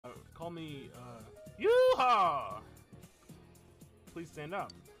call me, Yoo-haw! Please stand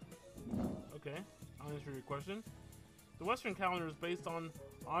up. Okay, I'll answer your question. The Western calendar is based on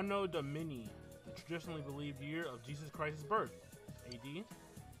Anno Domini, the traditionally believed year of Jesus Christ's birth, AD.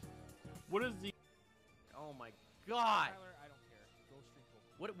 What is the... Oh my god! Tyler, I don't care. Go stream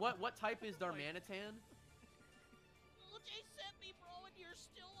Pokemon. What type is Darmanitan? Well, Jay sent me, bro, and you're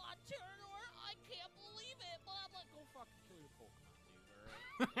still on Terranor. I can't believe it. Blah, blah. Go fucking kill your Pokemon, dude, alright?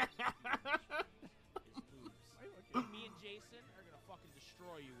 Me and Jason are gonna fucking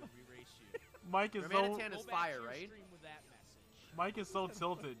destroy you when we race you. Mike is Darmanitan so... is fire, right? Stream with that message. Mike is so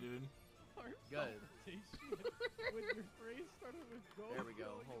tilted, dude. Good. When your phrase started with go. There we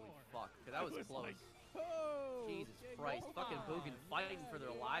go. Holy fuck. That was close. Like, oh, Jesus okay, Christ. go Fucking on. Boogan fighting for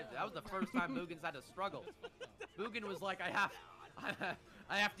their lives. That was the first time Boogan's had to struggle. Boogan was like, I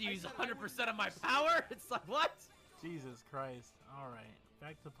have to use 100% of my power? It's like, what? Jesus Christ. Alright,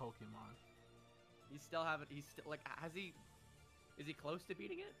 back to Pokemon. He's still like, is he close to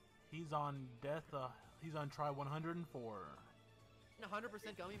beating it? He's on he's on try 104.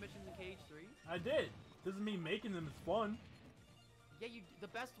 100% gummy missions in Cage 3? I did. Doesn't mean making them is fun. Yeah, the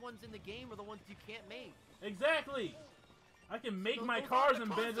best ones in the game are the ones you can't make. Exactly. I can make my those cars are in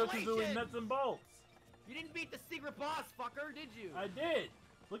the Banjo-Kazooie constellations. nuts and bolts. You didn't beat the secret boss, fucker, did you? I did.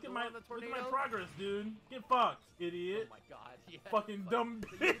 Look at The my one on the look at my tornado? progress, dude. Get fucked, idiot. Oh my god, yeah. Fucking dumb So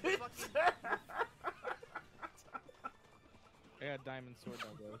you did the bitch. I got diamond sword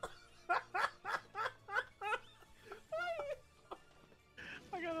now, bro.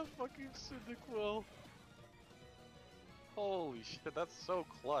 I got a fucking Cyndaquil. Holy shit, that's so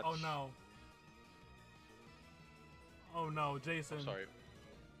clutch. Oh no. Oh no, Jason. I'm sorry.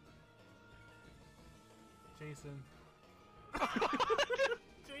 Jason.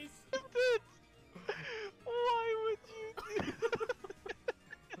 Jason. Why would you do that?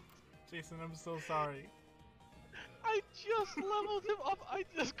 Jason, I'm so sorry. I just leveled him up. I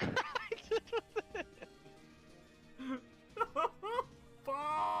just cried.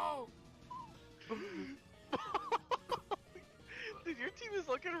 Ball! Dude, your team is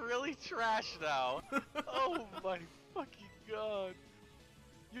looking really trash now. Oh my fucking god.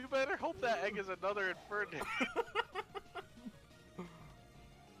 You better hope that egg is another Infernape.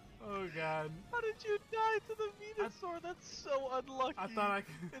 Oh god. How did you die to the Venusaur? That's so unlucky. I thought I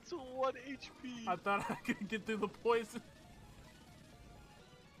could. It's 1 HP. I thought I could get through the poison.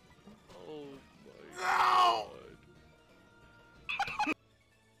 Oh my No! god.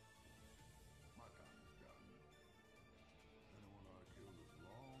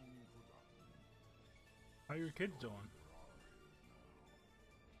 How your kids doing?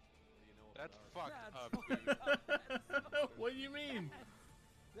 That's fucked That's up, fucked dude. up. What do you mean?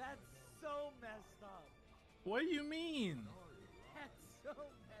 That's so messed up. What do you mean? That's so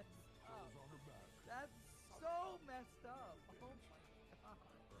messed up. That's so messed up. Oh my god.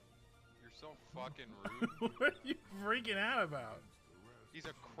 You're so fucking rude. What are you freaking out about? He's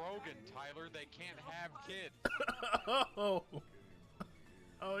a Krogan, Tyler. They can't have kids. Oh.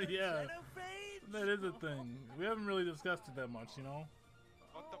 Oh yeah. Xenophage? That is a thing. We haven't really discussed it that much, you know?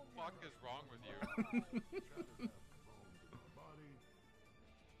 What the fuck is wrong with you?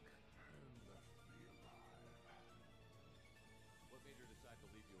 What made her decide to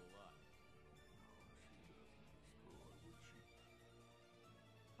leave you alive?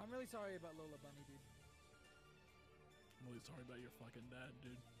 I'm really sorry about Lola Bunny, dude. I'm really sorry about your fucking dad,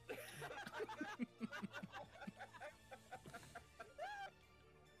 dude.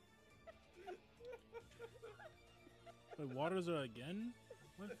 Wait, waters are again?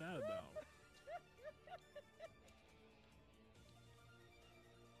 What's that about?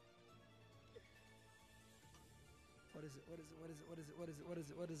 What is it? What is it? What is it? What is it? What is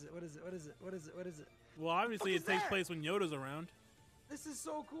it? What is it? What is it? What is it? What is it? What is it? What is it? Well, obviously What it is takes that? place when Yoda's around. This is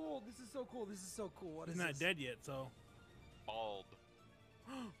so cool. This is so cool. This is so cool. What He's is not this? dead yet, so. Bald.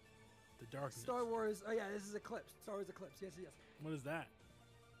 The darkness. Star Wars. Oh yeah, this is Eclipse. Star Wars Eclipse. Yes, yes. What is that?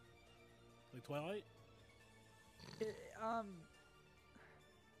 Like Twilight?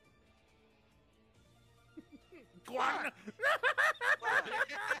 Guan!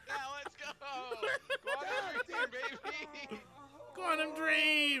 Yeah, let's go! Quantum Dream, baby! Quantum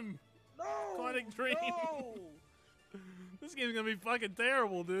Dream! No. Quantum Dream! No. This game's gonna be fucking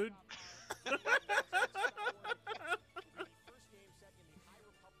terrible, dude.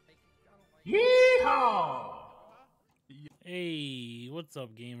 Yeehaw! Hey, what's up,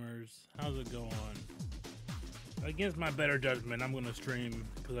 gamers? How's it going? Against my better judgment, I'm gonna stream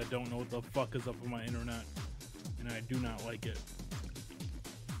because I don't know what the fuck is up with my internet, and I do not like it.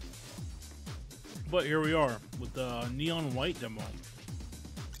 But here we are with the Neon White demo.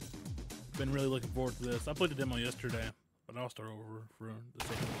 been really looking forward to this. I played the demo yesterday, but I'll start over for the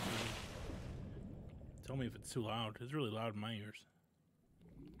second one. Tell me if it's too loud. It's really loud in my ears.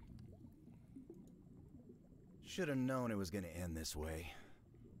 Should have known it was gonna end this way.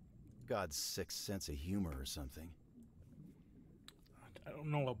 God's sixth sense of humor or something. I don't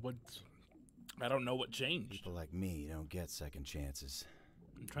know I don't know what changed. People like me don't get second chances.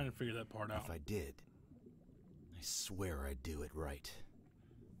 I'm trying to figure that part out. If I did, I swear I'd do it right.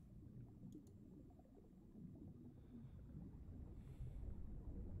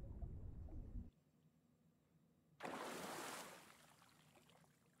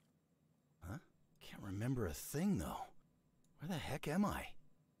 Huh? Can't remember a thing, though. Where the heck am I?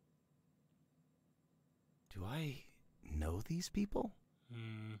 Do I know these people?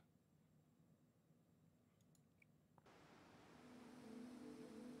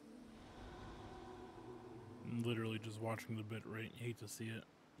 I'm literally just watching the bit rate. Hate to see it.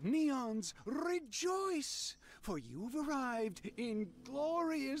 Neons, rejoice! For you've arrived in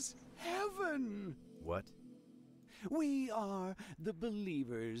glorious heaven! What? We are the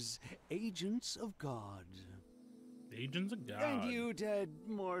believers, agents of God. Agents of God. And you dead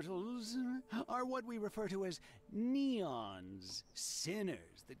mortals are what we refer to as neons,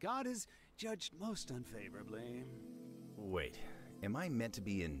 sinners that God has judged most unfavorably. Wait, am I meant to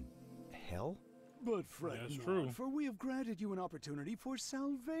be in hell? But fret That's not, true. for we have granted you an opportunity for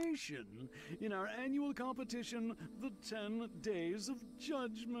salvation in our annual competition, the 10 Days of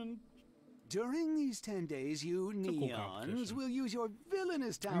Judgment. During these 10 days, you It's a cool neons competition. will use your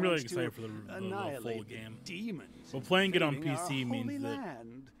villainous talents I'm really to excited for the annihilate full the game. demons. But playing it on invading our PC means holy that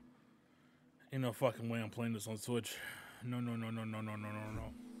land. ain't no fucking way I'm playing this on Switch. No.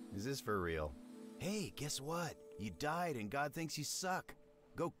 Is this for real? Hey, guess what? You died and God thinks you suck.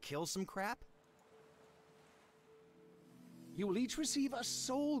 Go kill some crap? You will each receive a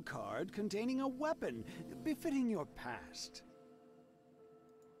soul card containing a weapon befitting your past.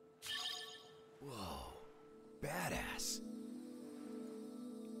 Whoa, badass.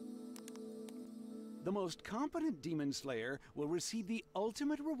 The most competent demon slayer will receive the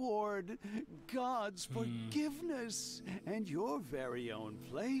ultimate reward, God's forgiveness, and your very own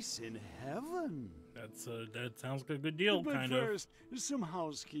place in heaven. That sounds like a good deal, But kind of. first, some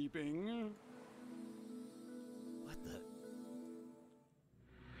housekeeping. What the?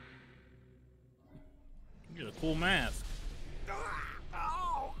 You get a cool mask.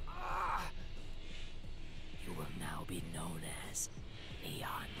 You will now be known as Neon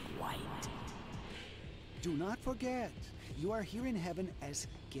White. Do not forget, you are here in heaven as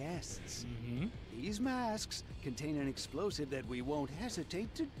guests. These masks contain an explosive that we won't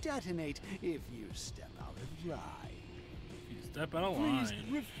hesitate to detonate if you step out of line. You step out of Please line.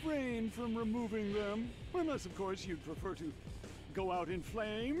 refrain from removing them, unless, of course, you'd prefer to go out in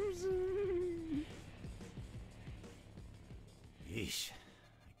flames. Yeesh.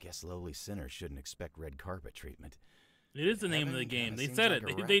 I guess lowly sinners shouldn't expect red carpet treatment. It is the name of the Heaven game. kinda They seems said like it.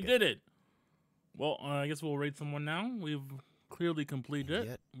 a They racket. did it. Well, I guess we'll rate someone now. We've clearly completed And it.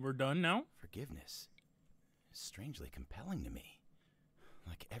 yet- We're done now. Forgiveness is strangely compelling to me.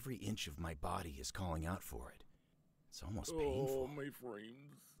 Like every inch of my body is calling out for it. It's almost painful. my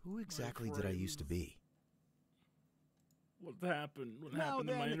frames. Who exactly did I used to be? What happened? What Now happened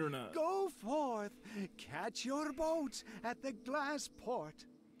to my then, internet? go forth, catch your boat at the glass port,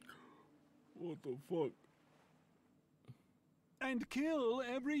 What the fuck? and kill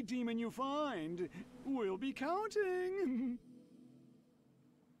every demon you find. We'll be counting.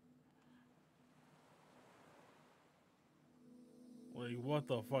 Like, what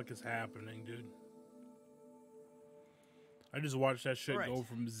the fuck is happening, dude? I just watched that shit Alright. go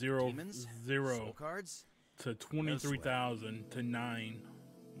from zero Demons? Soul cards? to 23,000 to 9.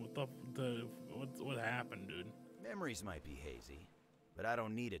 What happened, dude? Memories might be hazy, but I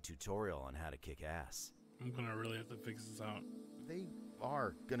don't need a tutorial on how to kick ass. I'm gonna really have to fix this out. They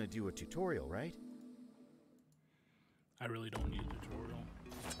are gonna do a tutorial, right? I really don't need a tutorial.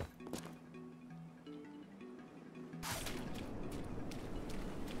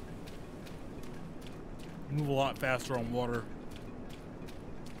 Move a lot faster on water.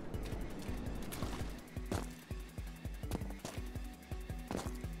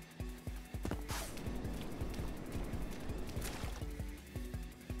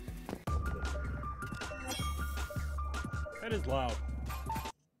 That is loud.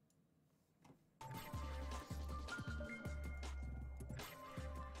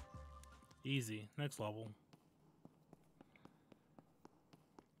 Easy. Next level.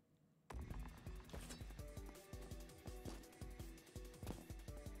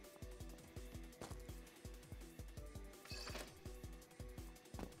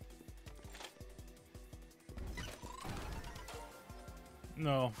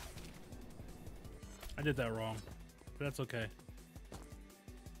 No. I did that wrong. But that's okay.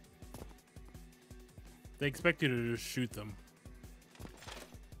 They expect you to just shoot them.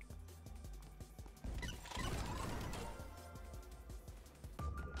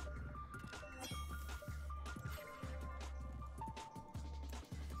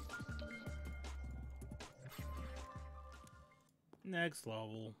 Next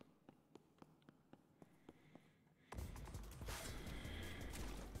level.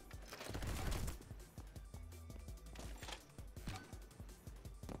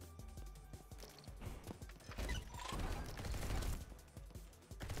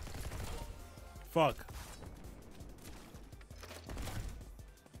 Fuck.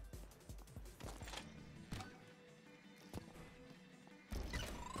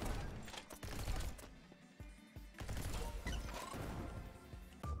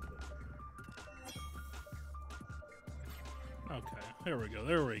 Okay, there we go,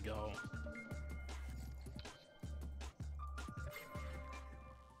 there we go.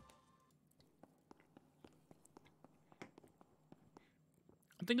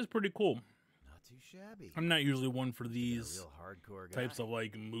 I think it's pretty cool. Not too shabby. I'm not usually one for You're a these real hardcore guy. types of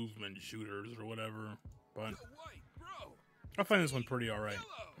like movement shooters or whatever, but Yo, White, bro. I find this one pretty alright.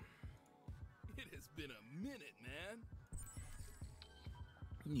 Yellow. It has been a minute, man.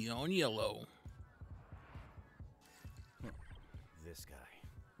 Neon yellow. This guy.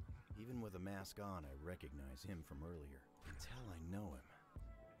 Even with a mask on, I recognize him from earlier. I can tell I know him.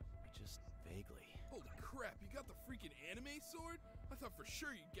 Just vaguely. Holy crap, you got the freaking anime sword? I thought for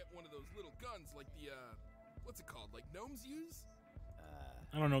sure you'd get one of those little guns like the, what's it called? Like gnomes use?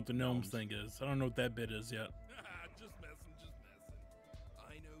 I don't know what the gnomes thing is. I don't know what that bit is yet. Just messing, just messing.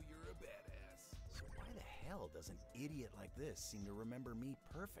 I know you're a badass. So why the hell does an idiot like this seem to remember me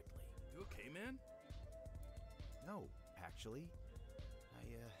perfectly? You okay, man? No, actually. I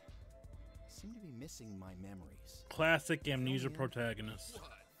seem to be missing my memories. Classic amnesia protagonist.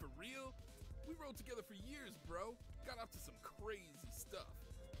 What, for real? We rode together for years, bro. Got up to some crazy stuff.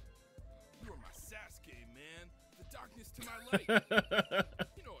 You were my Sasuke, man. The darkness to my light.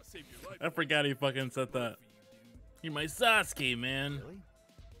 You know I saved your life. I forgot he fucking said that. You're my Sasuke, man. Really?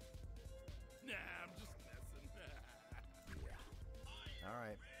 Nah, I'm just messing. Yeah.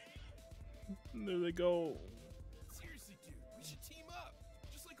 Alright. There they go. Seriously, dude, we should team up.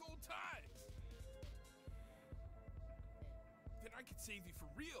 Just like old times. Then I could save you for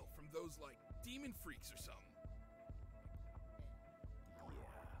real from those, like, demon freaks or something.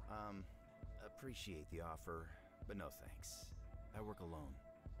 Yeah, appreciate the offer, but no thanks. I work alone.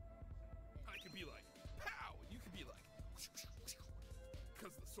 I could be like, pow, and you could be like,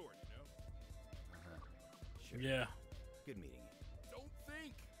 because of the sword, you know? Sure. Yeah. Good meeting you. Don't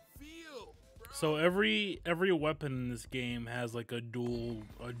think, feel, bro. So every weapon in this game has like a dual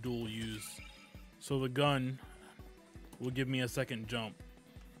use. So the gun will give me a second jump.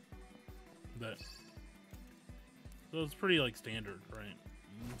 So it's pretty like standard, right?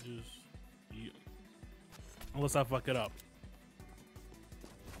 Unless I fuck it up.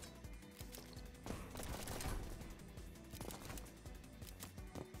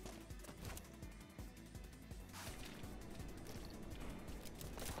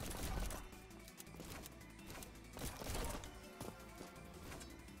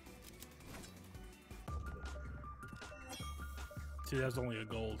 See, that's only a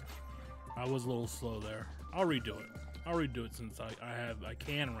gold. I was a little slow there. I'll redo it. I'll redo it since I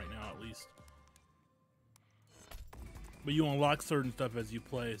can right now at least. But you unlock certain stuff as you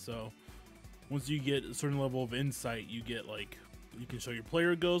play, so once you get a certain level of insight, you get like, you can show your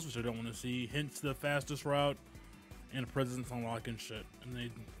player goals, which I don't want to see, hints to the fastest route, and presence unlocking shit, and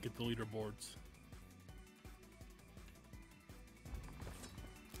they get the leaderboards.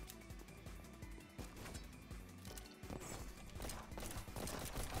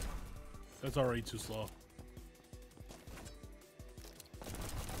 That's already too slow.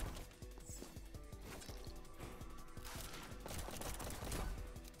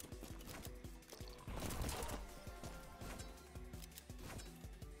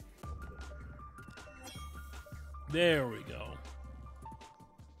 There we go.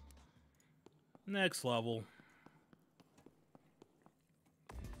 Next level.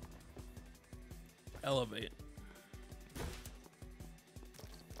 Elevate.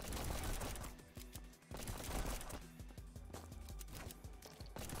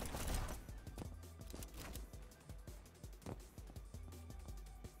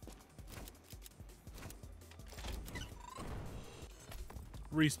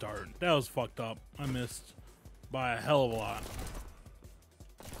 Restart. That was fucked up. I missed by a hell of a lot.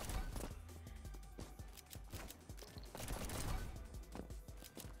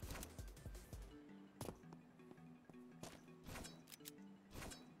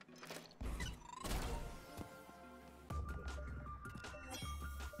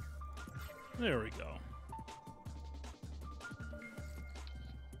 There we go.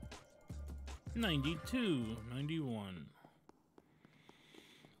 92, 91.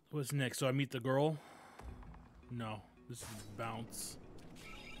 What's next? So I meet the girl? No, this is bounce.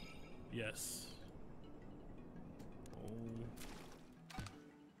 Yes. Oh.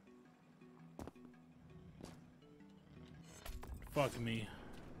 Fuck me.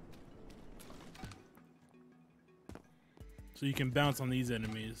 So you can bounce on these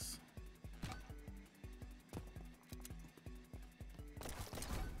enemies.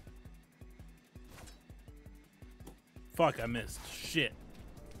 Fuck, I missed. Shit.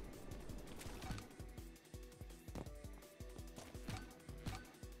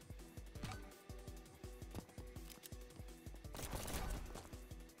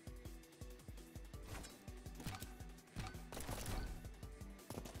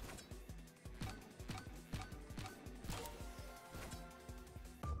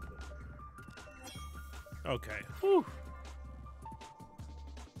 Okay. Whew.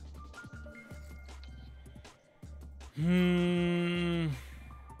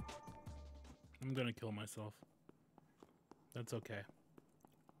 I'm gonna kill myself. That's okay.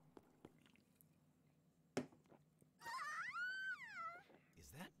 Is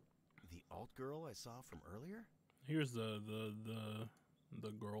that the alt girl I saw from earlier? Here's the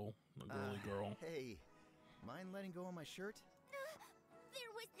girl, the girly girl. Hey, mind letting go of my shirt?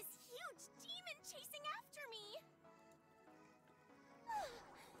 There was this huge demon chasing after me.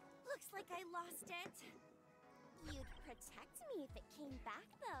 Looks like I lost it. You'd protect me if it came back,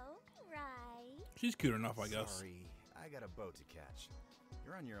 though, right? She's cute enough, I guess. Sorry, I got a boat to catch.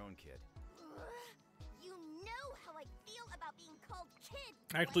 You're on your own, kid. You know how I feel about being called kid.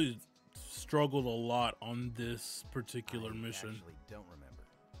 I actually struggled a lot on this particular mission. I actually don't remember.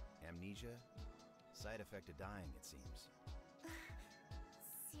 Amnesia? Side effect of dying, it seems.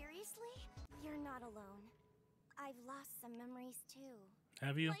 Seriously? You're not alone. I've lost some memories, too.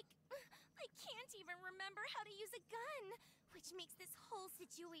 Have you? Like, I can't even remember how to use a gun, which makes this whole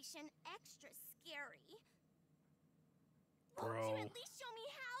situation extra scary. Won't Bro. you at least show me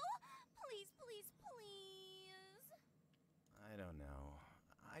how? Please, please, please. I don't know.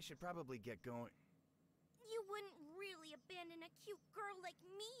 I should probably get going. You wouldn't really abandon a cute girl like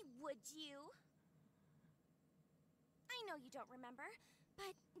me, would you? I know you don't remember,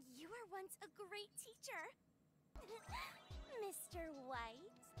 but you were once a great teacher. Mr.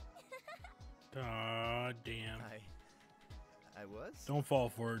 White. Ah, damn. I was? Don't fall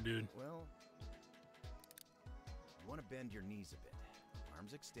for it, dude. Well, you want to bend your knees a bit.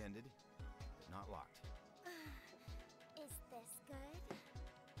 Arms extended, but not locked. Is this good?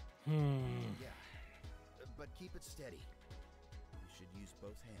 Yeah, but keep it steady. You should use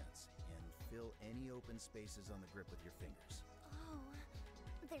both hands and fill any open spaces on the grip with your fingers. Oh,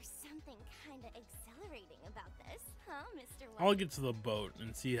 there's something kind of exhilarating about this, huh, Mr. White? I'll get to the boat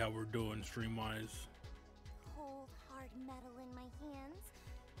and see how we're doing stream-wise. Cold, hard metal in my hands.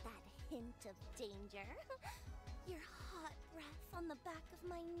 That hint of danger. Your hot breath on the back of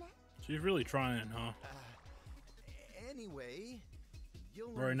my neck. She's really trying, huh? Anyway,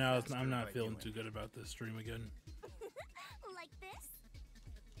 you'll Right now, faster I'm not by feeling doing too good about this stream again. Like this?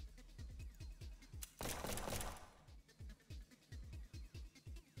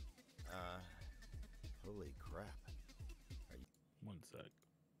 Holy crap. One sec.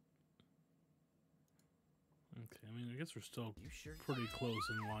 Okay, I mean, I guess we're still You sure? pretty close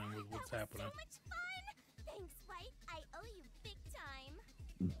in line with what's That was happening. so much fun! Thanks, White. I owe you big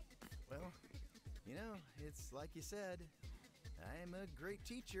time. Well, you know, it's like you said. I'm a great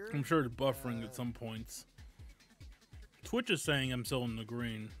teacher. I'm sure it's buffering at some points. Twitch is saying I'm still in the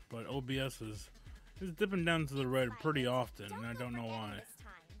green, but OBS is dipping down to the red pretty often, and I don't know why.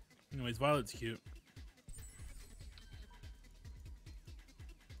 Anyways, Violet's cute.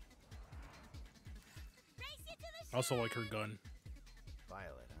 I also like her gun.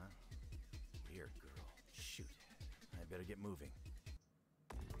 Violet, huh? Weird girl. Shoot. I better get moving.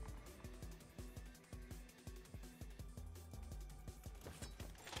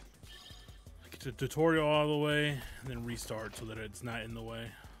 Get the tutorial all the way, and then restart so that it's not in the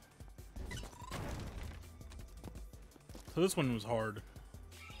way. So this one was hard.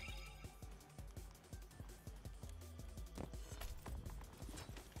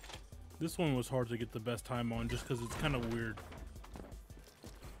 This one was hard to get the best time on just because it's kind of weird.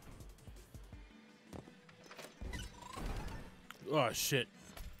 Oh shit,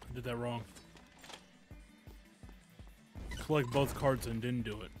 I did that wrong. Collect both cards and didn't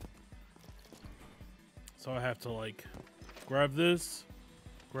do it. So I have to like grab this,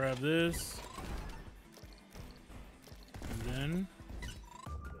 and then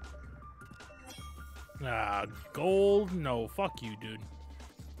Ah, gold? No, fuck you, dude.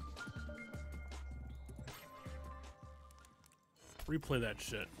 Replay that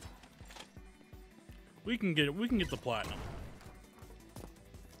shit. We can get the platinum.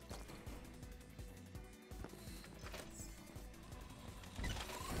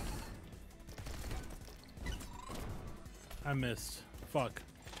 I missed. Fuck.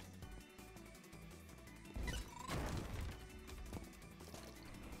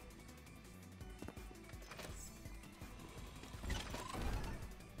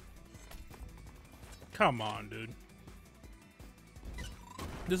 Come on, dude.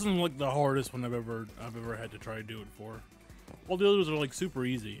 This is like the hardest one I've ever had to try to do it for. All the others are like super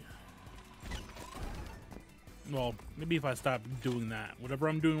easy. Well, maybe if I stop doing that. Whatever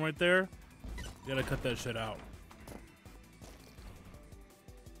I'm doing right there, gotta cut that shit out.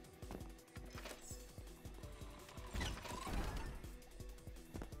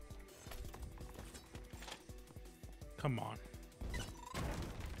 Come on.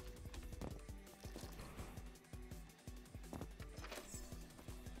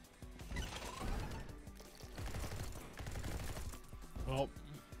 Well,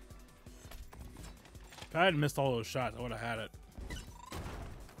 if I hadn't missed all those shots, I would have had it.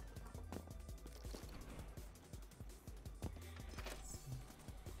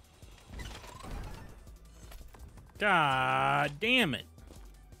 God damn it.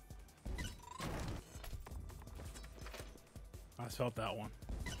 I felt that one.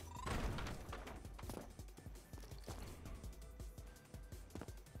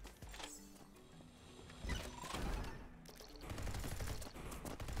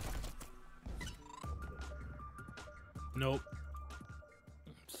 Nope.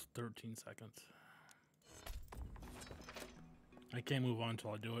 It's 13 seconds. I can't move on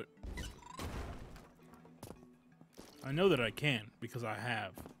until I do it. I know that I can because I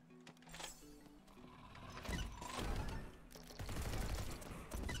have.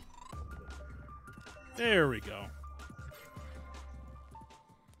 There we go.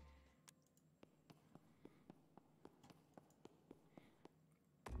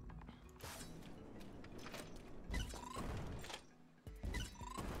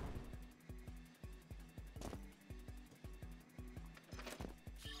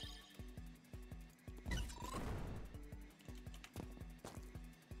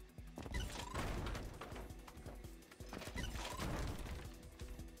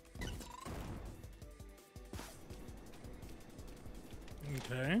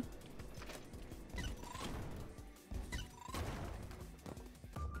 Okay.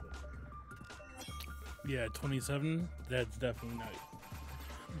 Yeah, 27. That's definitely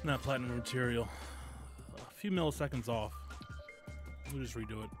not platinum material. A few milliseconds off. We'll just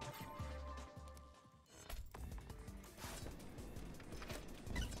redo it.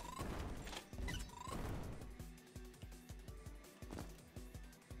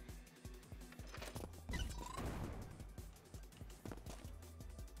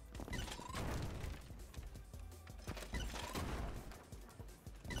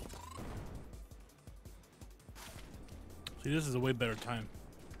 See, this is a way better time.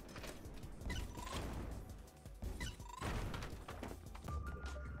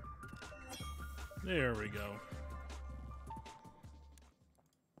 There we go.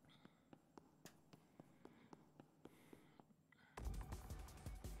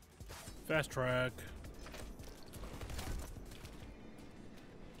 Fast track.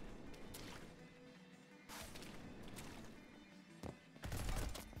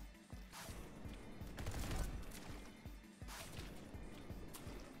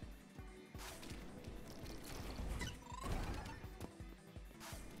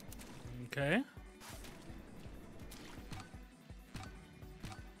 Okay.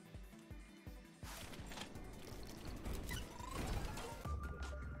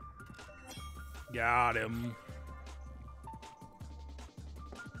 Got him.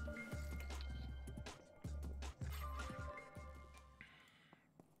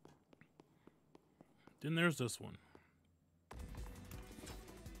 Then there's this one.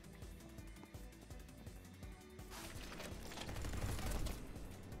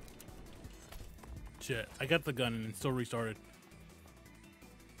 Shit, I got the gun and it still restarted.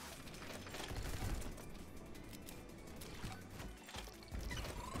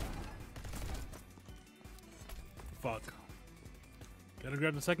 Fuck. Gotta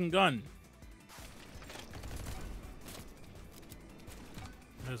grab the second gun.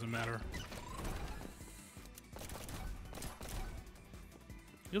 Doesn't matter.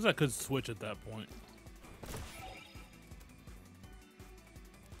 Guess I could switch at that point.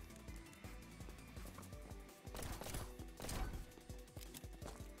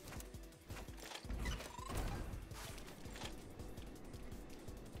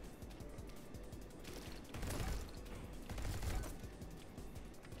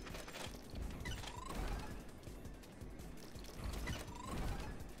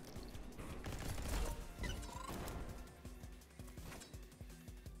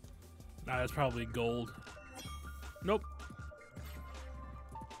 It's probably gold. Nope.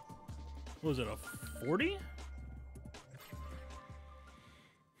 What was it, a 40?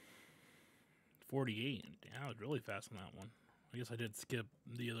 48. Yeah, I was really fast on that one. I guess I did skip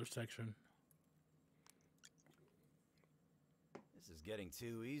the other section. This is getting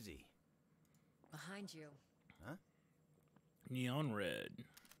too easy. Behind you. Huh? Neon red.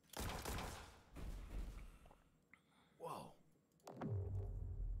 Whoa.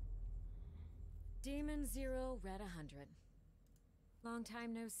 Demon 0, red 100. Long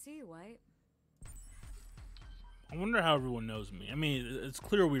time no see, White. I wonder how everyone knows me. I mean, it's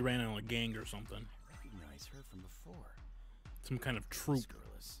clear we ran in a gang or something. I recognize her from before. Some kind of troop. This girl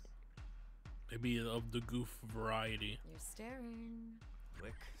is Maybe of the goof variety. You're staring.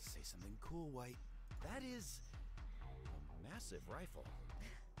 quick. Say something cool, White. That is a massive rifle.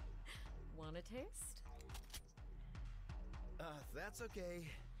 Want a taste? That's okay.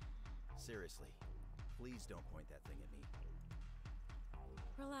 Seriously, please don't point that thing at me.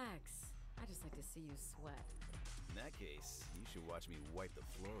 Relax. I just like to see you sweat. In that case, you should watch me wipe the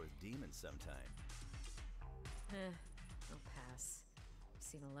floor with demons sometime. I'll pass. I've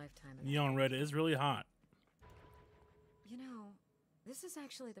seen a lifetime in Neon red is really hot. You know, this is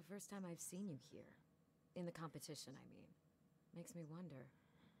actually the first time I've seen you here. In the competition, I mean. Makes me wonder.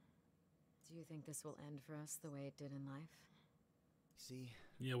 Do you think this will end for us the way it did in life? See?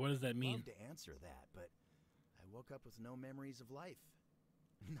 Yeah, what does that mean? I'd love to answer that, but I woke up with no memories of life.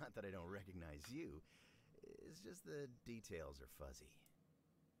 Not that I don't recognize you. It's just the details are fuzzy.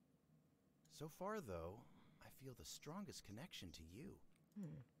 So far, though, I feel the strongest connection to you.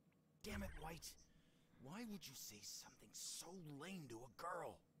 Damn it, White. Why would you say something so lame to a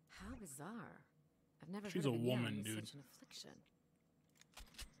girl? How bizarre. I've never She's heard a of woman, with dude. such an affliction.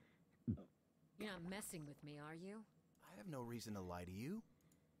 You're not messing with me, are you? I have no reason to lie to you.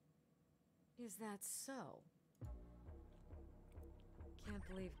 Is that so? Can't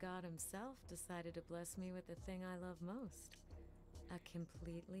believe God himself decided to bless me with the thing I love most. A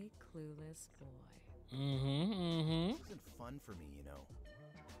completely clueless boy. This isn't fun for me, you know.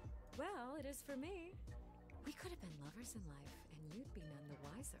 Well, it is for me. We could have been lovers in life, and you'd be none the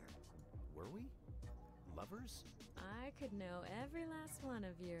wiser. Were we? Lovers? I could know every last one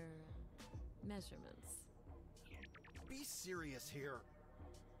of your measurements. Be serious here.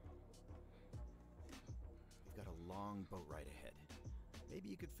 We've got a long boat ride ahead. Maybe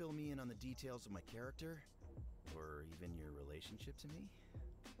you could fill me in on the details of my character, or even your relationship to me?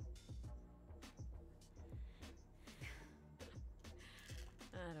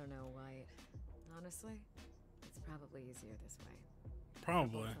 I don't know, White. Honestly, it's probably easier this way.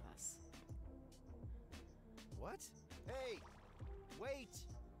 Probably. For both of us. What? Hey! Wait!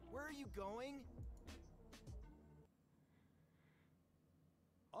 Where are you going?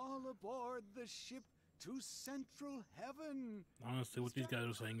 All aboard the ship to Central Heaven. Honestly, what these guys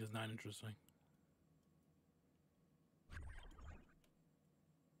are saying is not interesting.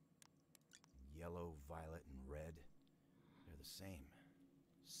 Yellow, violet, and red. They're the same.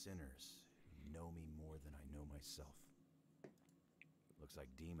 Sinners who know me more than I know myself. Looks like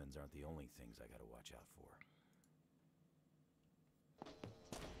demons aren't the only things I gotta watch out for.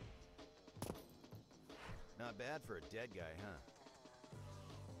 Not bad for a dead guy, huh?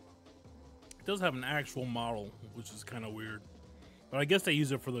 It does have an actual model, which is kind of weird. But I guess they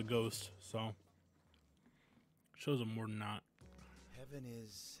use it for the ghost, so. Shows them more than not. Heaven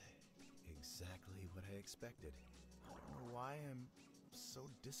is exactly what I expected. I don't know why I'm so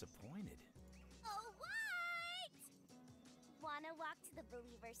disappointed. Oh, what? Wanna walk to the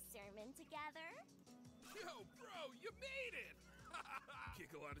believer's sermon together? Yo, bro, you made it!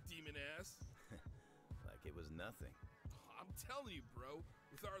 Kick a lot of demon ass. Like it was nothing. I'm telling you, bro,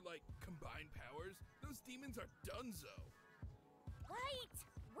 with our, combined powers, those demons are donezo. Right!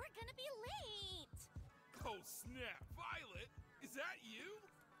 We're gonna be late! Oh, snap. Violet, is that you?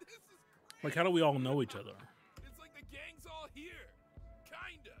 This is crazy. Like, how do we all know each other? It's like the gang's all here.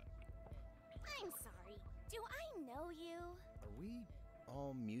 Kinda. I'm sorry. Do I know you? Are we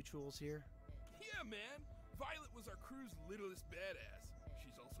all mutuals here? Yeah, man. Violet was our crew's littlest badass.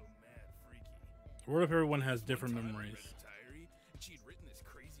 She's also mad freaky. What if everyone has different One time I memories? read a diary, and she'd written this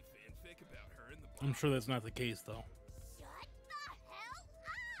crazy fanfic about her in the I'm sure that's not the case, though. Shut the hell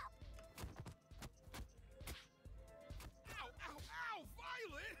up! Ow, ow, ow!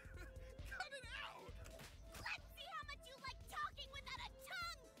 Violet! Cut it out! Let's see how much you like talking without a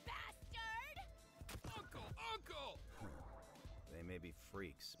tongue, bastard! Uncle! They may be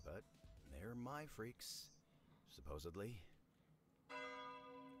freaks, but they're my freaks, supposedly.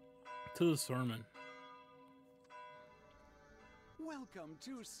 To the sermon. welcome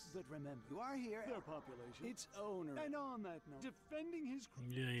to. But remember, you are here. Their population. Its owner. And on that note, defending his.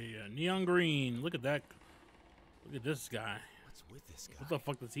 Yeah. Neon green. Look at that. Look at this guy. What's with this guy? What the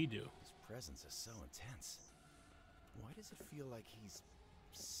fuck does he do? His presence is so intense. Why does it feel like he's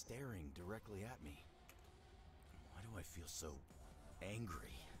staring directly at me? Why do I feel so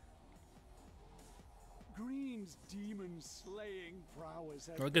angry? Green's demon-slaying prowess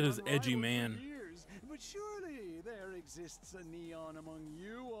has Look at this been edgy unrivaled man. for years, but surely there exists a neon among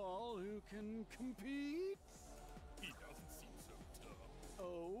you all who can compete? He doesn't seem so tough.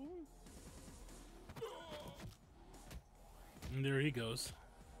 Oh? And there he goes.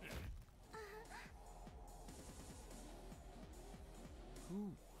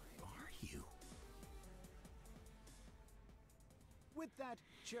 Who are you? With that,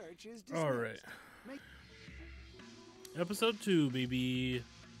 church is dismissed. All right. Make Episode 2, baby.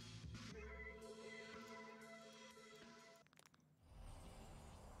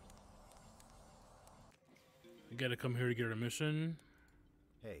 You gotta come here to get a mission.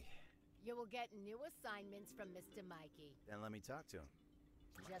 Hey, You will get new assignments from Mr. Mikey. then let me talk to him.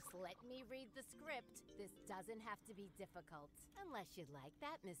 Just let me read the script. This doesn't have to be difficult. Unless you'd like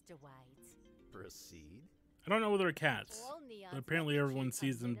that, Mr. White. Proceed. I don't know whether they're cats, All neons but apparently must everyone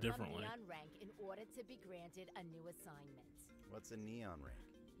achieve sees a them minimum differently. Neon rank in order to be granted a new assignment. What's a neon rank?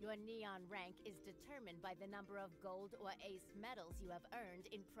 Your neon rank is determined by the number of gold or ace medals you have earned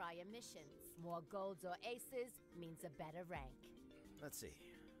in prior missions. More golds or aces means a better rank. Let's see.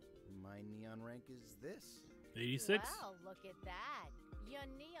 My neon rank is this. 86? Well, look at that. Your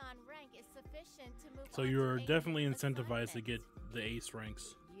neon rank is sufficient to move So on you're to a definitely new incentivized to assignment. get the ace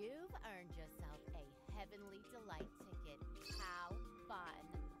ranks. You've earned yourself a Heavenly Delight ticket. How fun.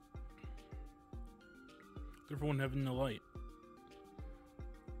 Good for one having the light.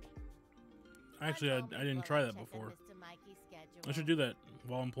 Actually, I didn't try that before. Mr. Mikey's schedule. I should do that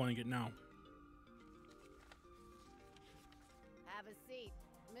while I'm playing it now. Have a seat.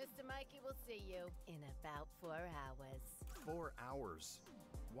 Mr. Mikey will see you in about 4 hours. 4 hours.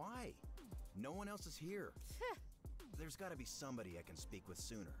 Why? No one else is here. There's got to be somebody I can speak with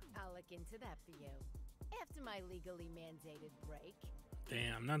sooner. I'll look into that for you. After my legally mandated break.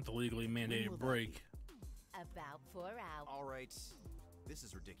 Damn, not the legally mandated break. About 4 hours. All right. This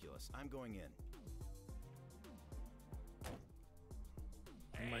is ridiculous. I'm going in.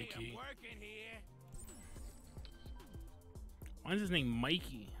 Mikey. I'm working here. Why is his name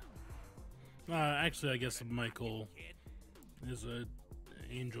Mikey? Actually, I guess Michael is a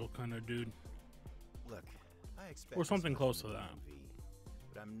angel kind of dude. Look, I expect Or something this close to from that. V,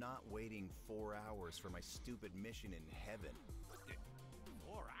 but I'm not waiting 4 hours for my stupid mission in heaven.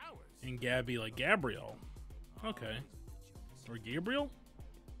 4 hours? And Gabby like Gabrielle. Okay. Or Gabriel?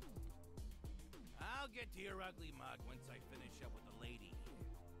 I'll get to your ugly mug once I finish up with the lady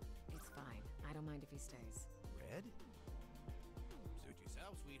here. It's fine. I don't mind if he stays. Red? Suit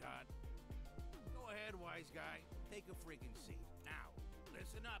yourself, sweetheart. Go ahead, wise guy. Take a friggin' seat. Now,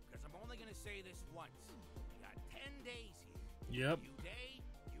 listen up, because I'm only gonna say this once. You got 10 days here. Yep. You day,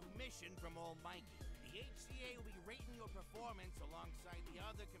 you mission from old Mikey. The HCA will be rating your performance alongside the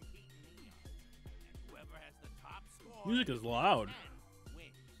other competing neons. And whoever has the top score... Music is loud.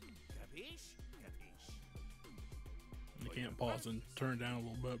 wins. Capiche? Capiche. I can't pause and turn it down a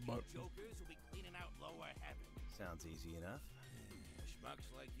little bit, but Jokers will be cleaning out lower heaven. Sounds easy enough. Schmucks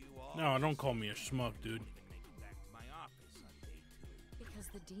like you all... no, don't call me a schmuck, dude. Even make it back to my office on day 2. Because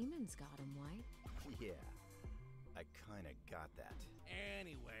the demons got him, White. Yeah, I kind of got that.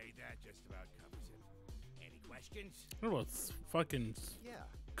 Anyway, that just about covers it. Any questions? What about this fucking Yeah.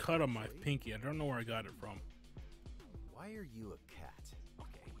 cut on my actually. pinky? I don't know where I got it from. Why are you a cat?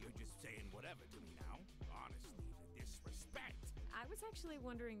 Okay, you're just saying whatever to me now. Honestly, the disrespect. I was actually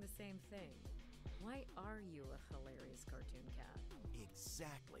wondering the same thing. Why are you a hilarious cartoon cat?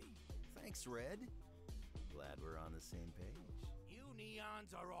 Exactly. Thanks, Red. Glad we're on the same page. You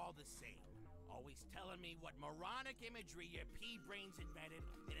neons are all the same. Always telling me what moronic imagery your pea-brains invented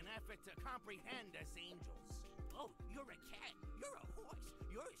in an effort to comprehend us angels. Oh, you're a cat. You're a horse.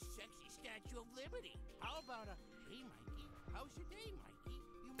 You're a sexy Statue of Liberty. How about a, hey, Mikey, how's your day, Mikey?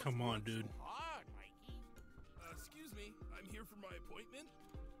 You must Come on, work dude. So hard, Mikey. Excuse me, I'm here for my appointment.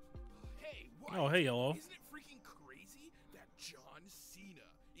 Hey, what? Oh, hey, Yellow. Isn't it freaking crazy that John Cena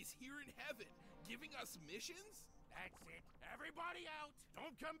is here in heaven giving us missions? That's it. Everybody out.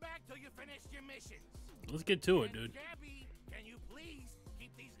 Don't come back till you finish your missions. Let's get to it, And dude. Gabby, can you please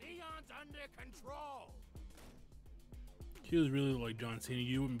keep these neons under control? He was really like John Cena.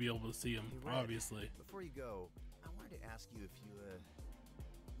 You wouldn't be able to see him, Hey, Red, obviously. Before you go, I wanted to ask you if you,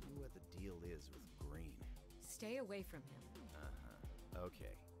 knew what the deal is with Green. Stay away from him. Uh-huh.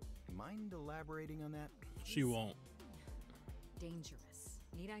 Okay. Mind elaborating on that? She won't. Dangerous.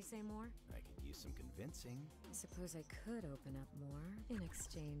 Need I say more? I could use some convincing. I suppose I could open up more in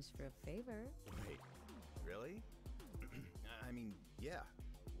exchange for a favor. Wait, really? I mean, yeah.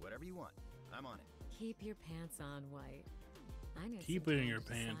 Whatever you want. I'm on it. Keep your pants on, White. I need Keep some it in time your to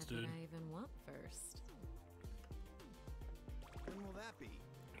pants, decide dude. What I even want first. When will that be?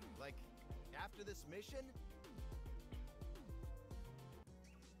 Like, after this mission?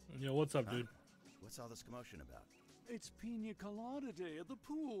 Yo, what's up, dude? What's all this commotion about? It's Pina Colada Day at the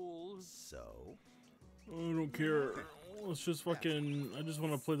pool. So? I don't care. Let's just fucking... I just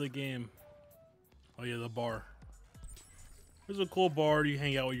want to play the game. Oh yeah, the bar. There's a cool bar. You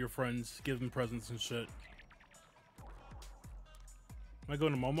hang out with your friends, give them presents and shit. Am I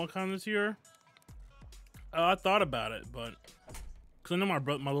going to MomoCon this year? I thought about it, but... Because I know my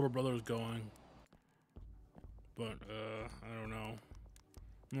little brother was going. But, I don't know.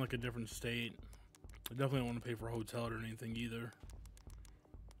 I'm in like a different state. I definitely don't want to pay for a hotel or anything either.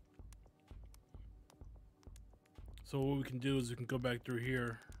 So what we can do is we can go back through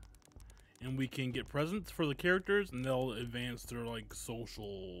here and we can get presents for the characters and they'll advance their like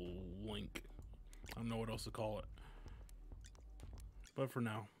social link. I don't know what else to call it. But for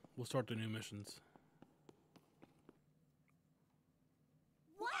now, we'll start the new missions.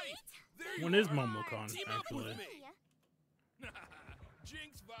 There When you is are. MomoCon, Team up with actually? me.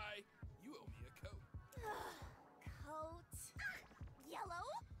 Jinx, Vi, you owe me a coat. Coat. Yellow,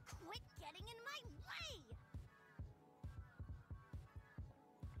 quit getting in my way.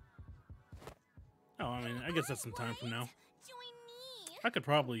 Oh, I mean, I guess that's some time from now. Join me. I could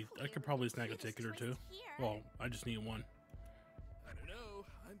probably snag a ticket or two. Well, I just need one. I don't know.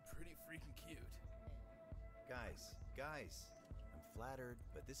 I'm pretty freaking cute. Guys, I'm flattered,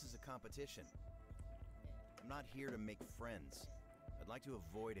 but this is a competition. I'm not here to make friends. I'd like to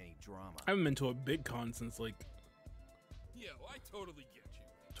avoid any drama. I haven't been to a big con since like Yo, I totally get you.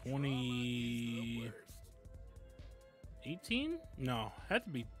 2018? No, had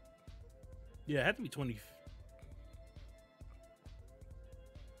to be. Yeah, it had to be 20.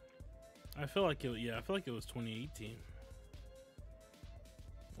 I feel like it. Yeah, I feel like it was 2018,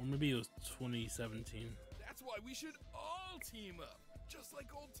 or maybe it was 2017. That's why we should all team up, just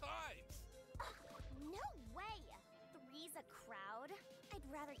like old times. No way. Three's a crowd. I'd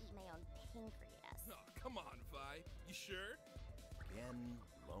rather eat my own pancreas. Oh, come on, Vi. You sure? Again,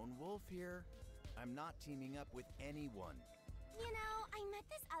 lone wolf here. I'm not teaming up with anyone. You know, I met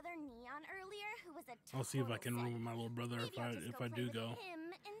this other neon earlier who was a I'll see if I can total room with my little brother Maybe I'll just if go I play do with go.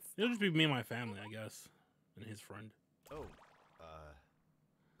 him instead. It'll just be me and my family, I guess, and his friend. Oh,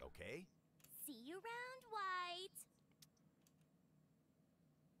 okay. See you round, White.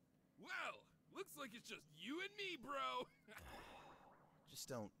 Well, looks like it's just you and me, bro. Just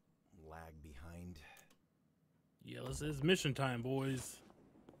don't lag behind. Yeah, it's mission time, boys.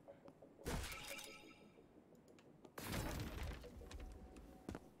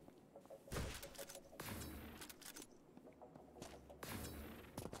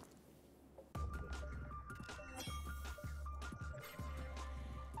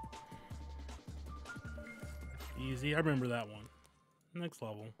 Easy, I remember that one. Next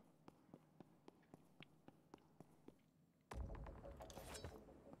level.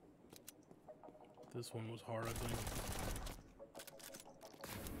 This one was hard, I think.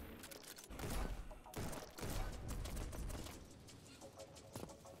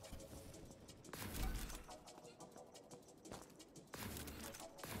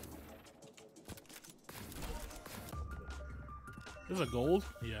 This is a gold?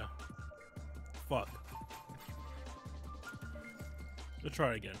 Yeah. Fuck. Let's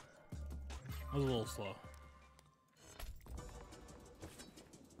try it again. I was a little slow.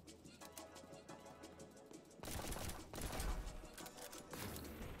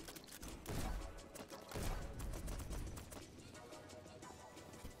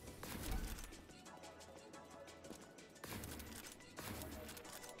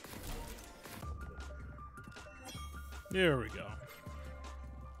 There we go.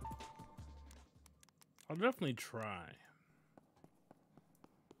 I'll definitely try.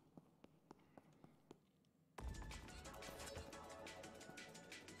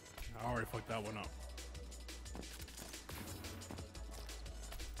 I already fucked that one up.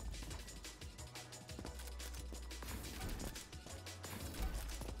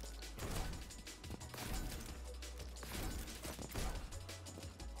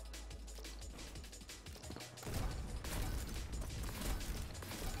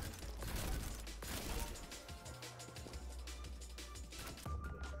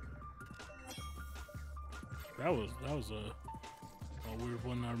 That was a A weird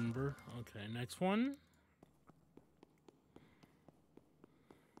one, I remember. Okay, next one.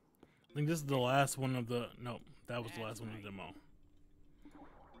 I think this is the last one of the... No, that was the last one of the demo.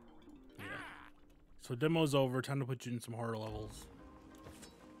 Yeah. So demo's over. Time to put you in some harder levels.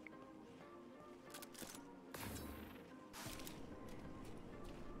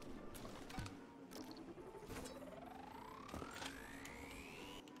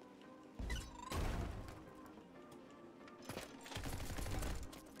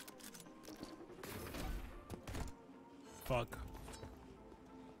 Fuck.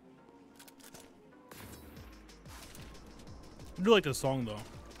 I do like this song though.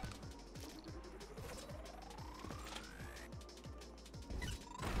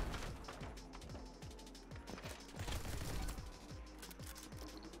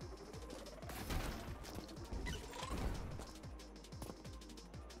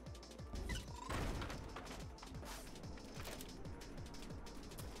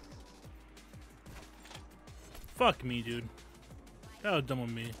 Fuck me, dude. That was dumb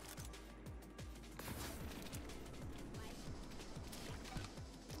of me.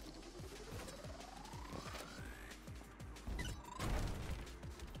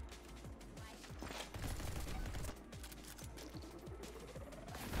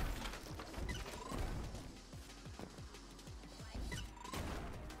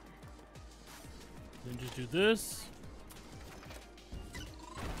 Then just do this.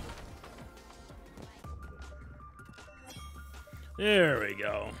 There we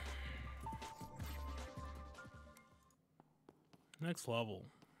go. Next level.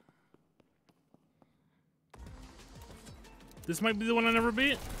 This might be the one I never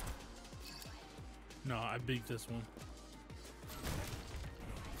beat. No, I beat this one.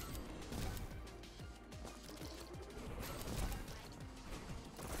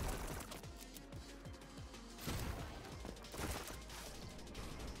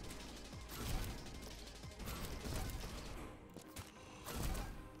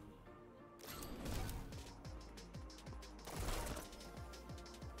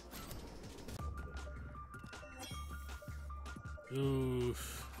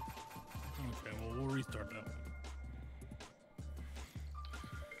 Oof. Okay, well, we'll restart that one.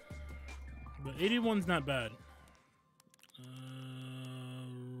 But 81's not bad.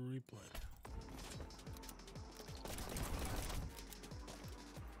 Replay.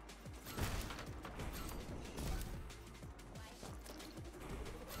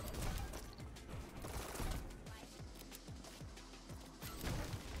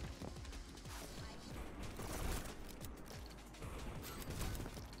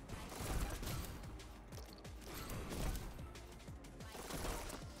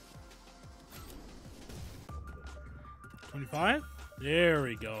 $25? There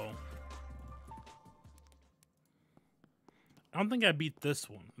we go. I don't think I beat this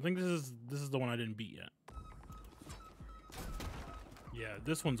one. I think this is the one I didn't beat yet. Yeah,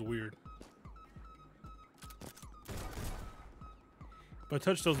 this one's weird. If I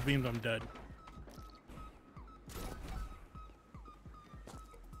touch those beams, I'm dead.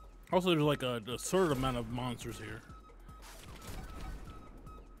 Also, there's like a certain amount of monsters here.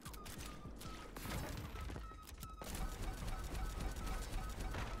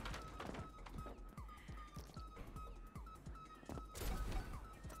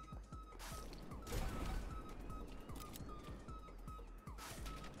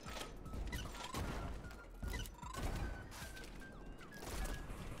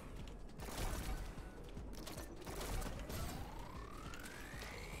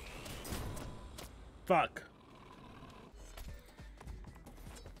 Fuck.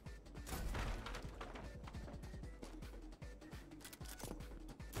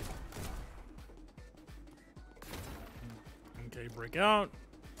 Okay, break out.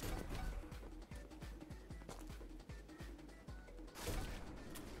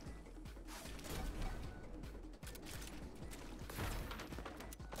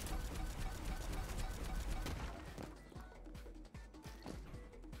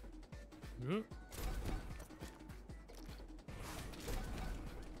 Yep.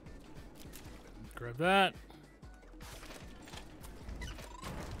 Grab that.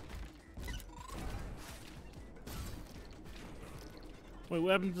 Wait,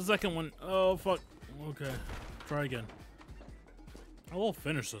 what happened to the second one? Oh, fuck. Okay. Try again. I will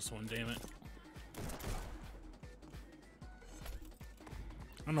finish this one, damn it.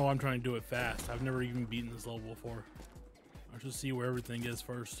 I don't know why I'm trying to do it fast. I've never even beaten this level before. I should see where everything is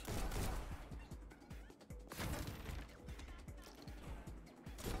first.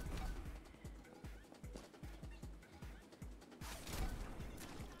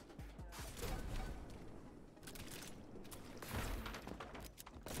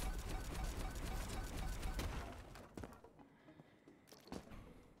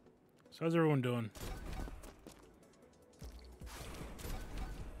 How's everyone doing?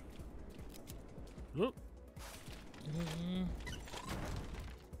 Whoop.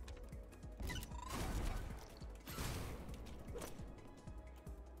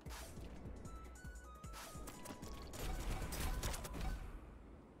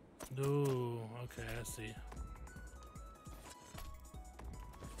 Ooh, okay, I see.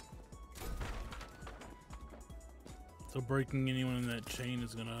 So breaking anyone in that chain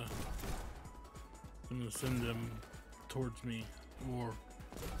is gonna send them towards me or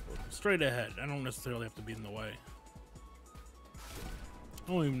straight ahead. I don't necessarily have to be in the way.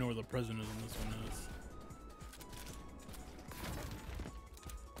 I don't even know where the president in this one is.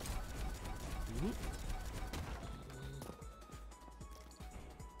 Whoop.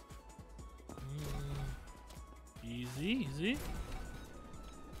 Easy, easy.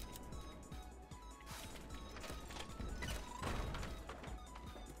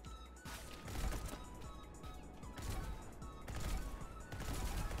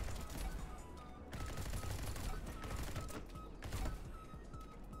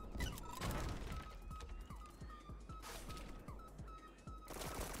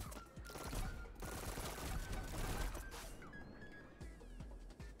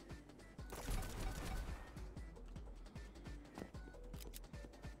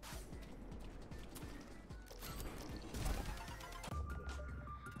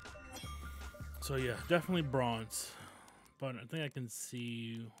 So yeah, definitely bronze, but I think I can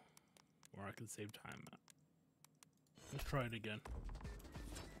see where I can save time at. Let's try it again.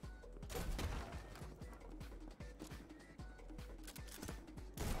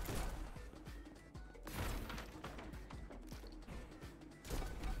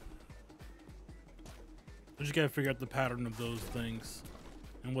 I just gotta figure out the pattern of those things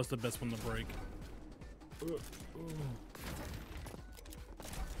and what's the best one to break.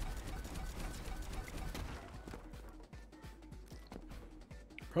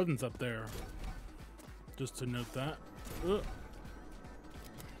 Present's up there. Just to note that. Okay,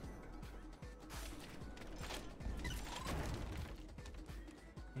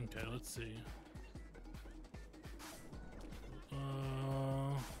 let's see.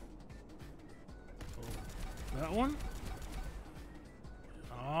 That one?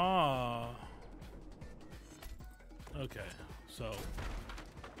 Ah. Okay, so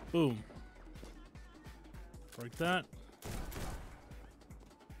boom. Break that.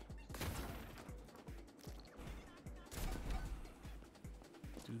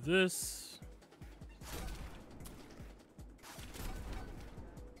 Do this.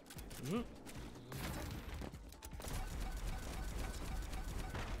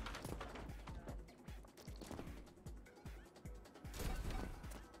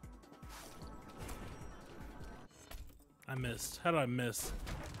 I missed. How did I miss?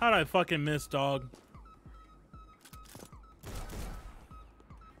 How did I fucking miss, dog?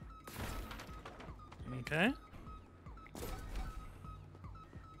 Okay.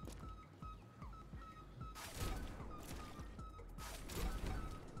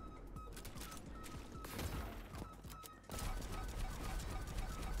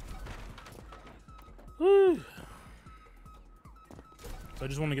 Woo. So I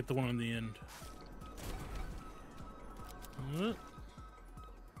just want to get the one on the end.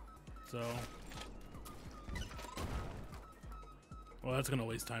 So, well, that's gonna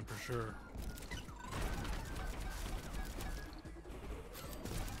waste time for sure.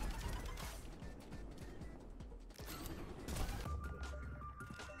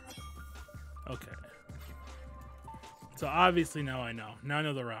 Okay. So obviously now I know. Now I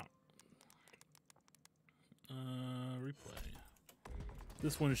know the route. Replay.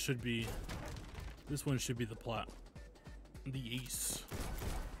 This one should be the plot. The ace.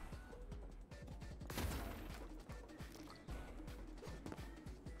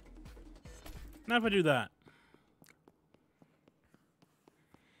 Now if I do that.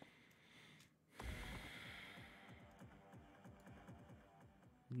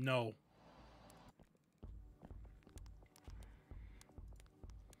 No.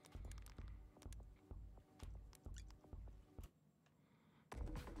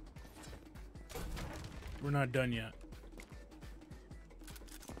 We're not done yet.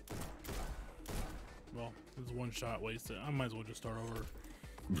 Well, it was one shot wasted. I might as well just start over.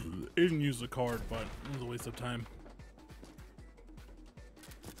 It didn't use the card, but it was a waste of time.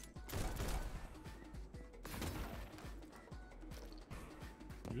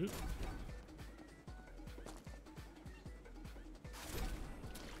 Yep.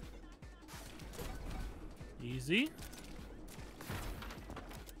 Easy.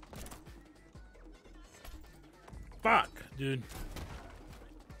 Fuck, dude.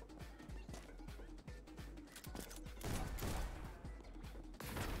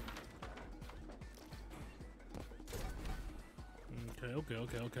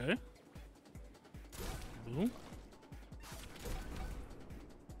 Okay. Boom.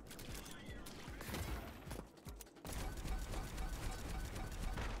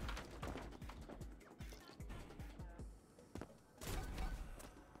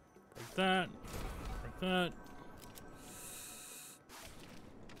 Like that. Like that.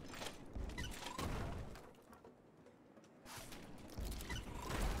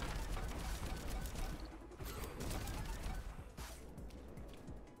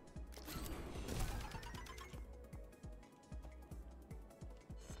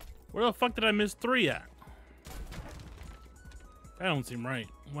 Where the fuck did I miss 3 at? That don't seem right.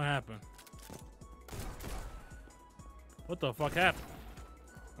 What happened? What the fuck happened?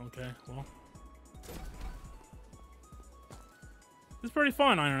 Okay, well. It's pretty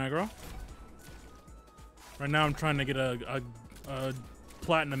fun, Iron Aggro. Right now I'm trying to get a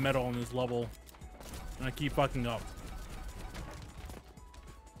platinum medal on this level. And I keep fucking up.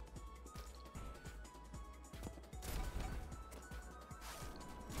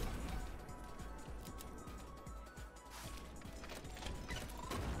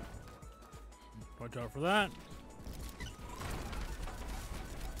 Watch out for that.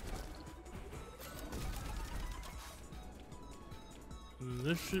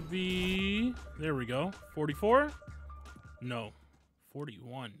 This should be... There we go. 44? No.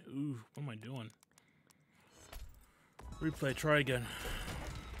 41. Ooh, what am I doing? Replay, try again.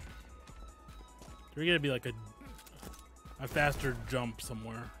 There gotta be like a faster jump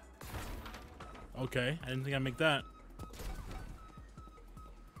somewhere. Okay, I didn't think I'd make that.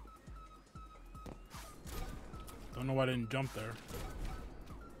 Don't know why I didn't jump there.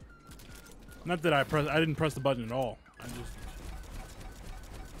 Not that I didn't press the button at all. I just...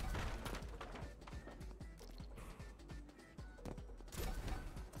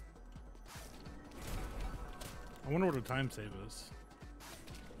 I wonder what a time save is.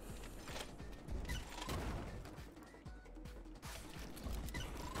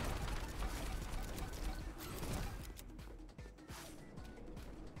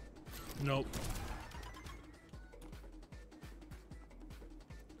 Nope.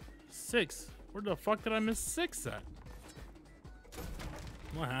 6. Where the fuck did I miss 6 at?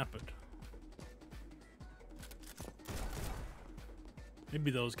 What happened?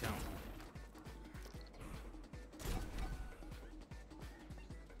 Maybe those count.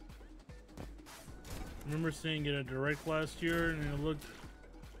 I remember seeing it at Direct last year and it looked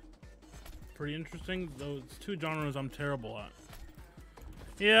pretty interesting. Those 2 genres I'm terrible at.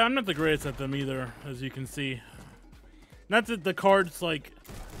 Yeah, I'm not the greatest at them either, as you can see. Not that the cards like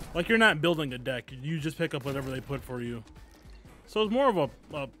you're not building a deck. You just pick up whatever they put for you. So it's more of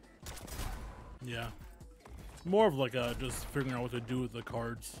a yeah. More of like a just figuring out what to do with the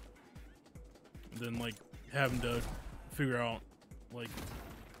cards than like having to figure out like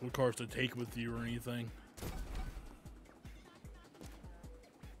what cards to take with you or anything.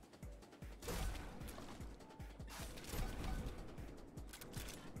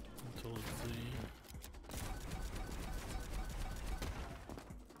 So let's see.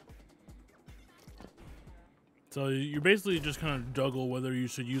 So you're basically just kind of juggle whether you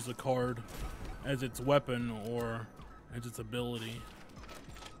should use a card as its weapon or as its ability.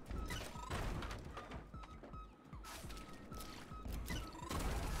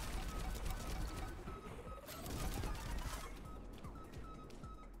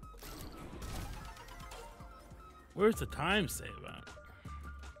 Where's the time save at?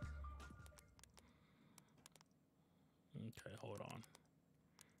 Okay, hold on.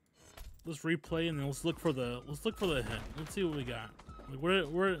 Let's replay and then let's look for the hint. Let's see what we got. Like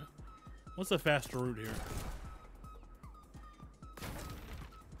what's the faster route here?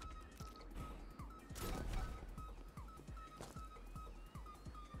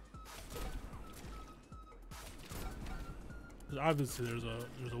 Obviously there's a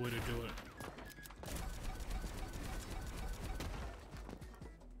way to do it.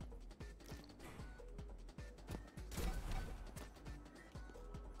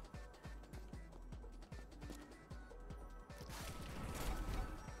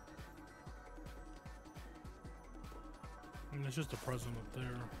 It's just a present up there.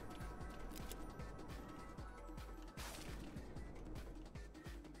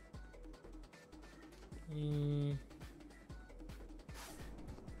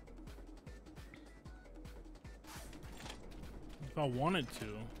 If I wanted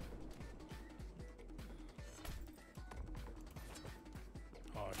to.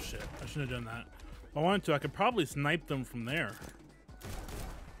 Oh shit, I shouldn't have done that. If I wanted to, I could probably snipe them from there.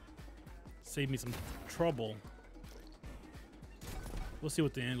 Save me some trouble. We'll see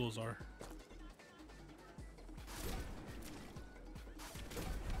what the angles are.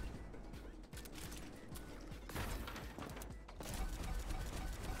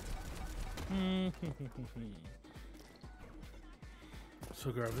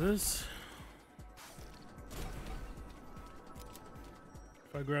 So grab this.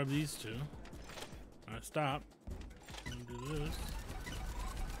 If I grab these two, I stop. And do this.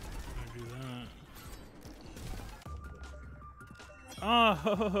 I do that.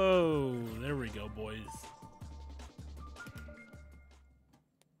 Oh, there we go, boys.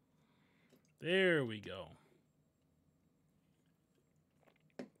 There we go.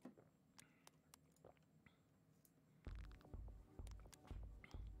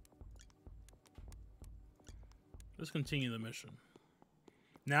 Let's continue the mission.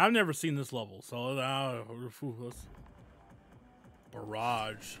 Now, I've never seen this level, so let's...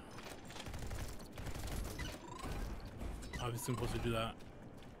 Barrage. Obviously, I'm supposed to do that.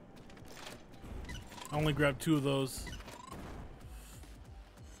 I only grabbed 2 of those.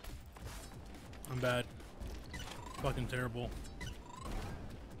 I'm bad. Fucking terrible.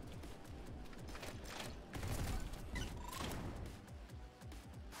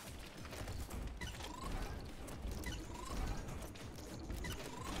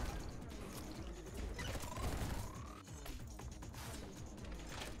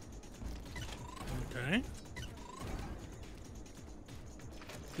 Okay.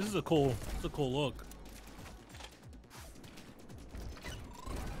 This is a cool look.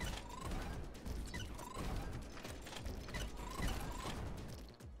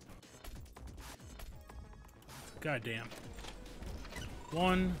 God damn.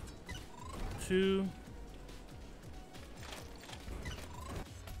 1, 2.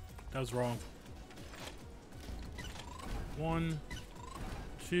 That was wrong. 1,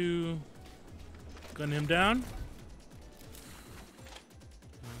 2. Gun him down.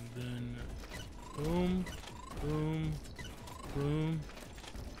 And then boom, boom, boom,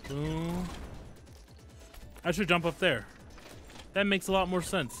 boom. I should jump up there. That makes a lot more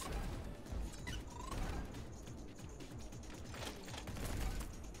sense.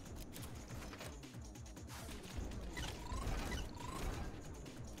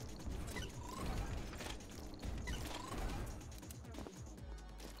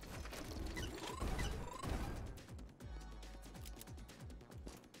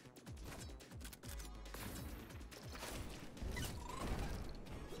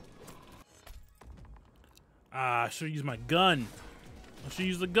 Ah, I should use my gun. I should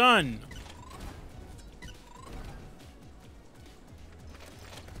use the gun.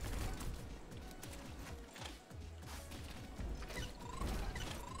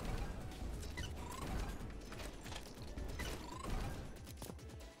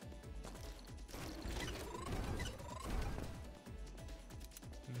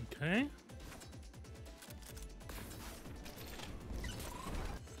 Okay.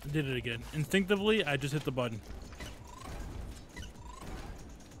 I did it again. Instinctively, I just hit the button.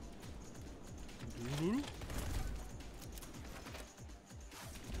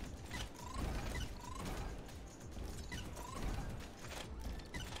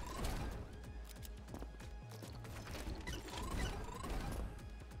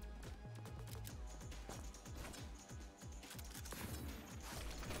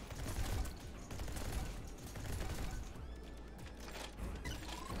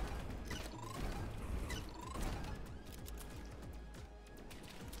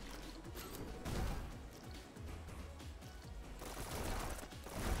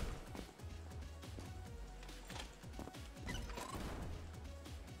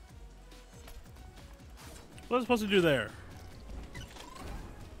 What was I supposed to do there?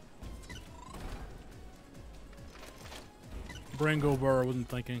 Brain go burr, I wasn't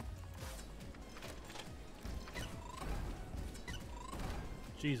thinking.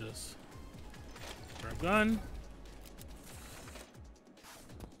 Jesus. Grab gun.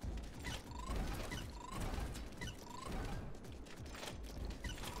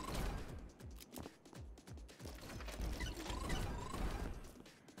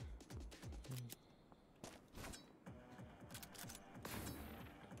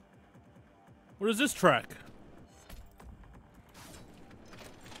 What is this track?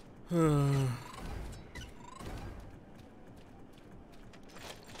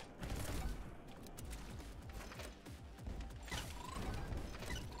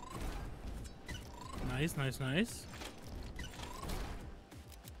 Nice, nice, nice.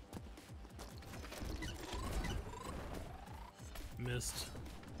 Missed.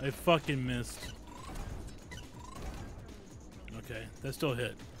 I fucking missed. Okay, that still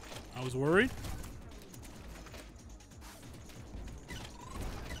hit. I was worried.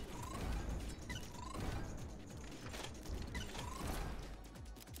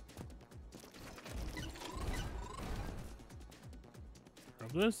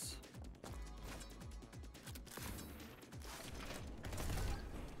 Grab this.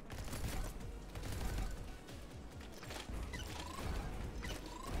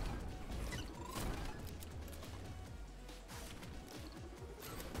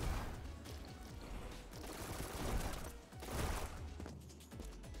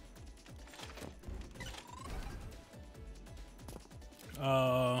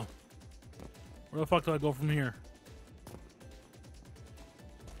 Where the fuck do I go from here?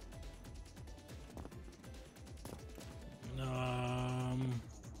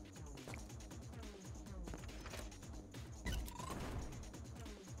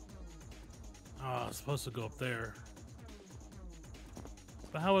 I was supposed to go up there.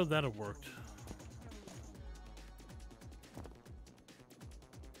 But how would that have worked?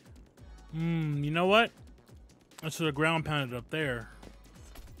 You know what? I should have ground pounded up there.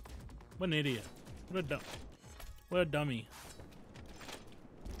 What an idiot. What a dummy.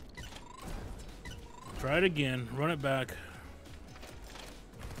 Try it again. Run it back.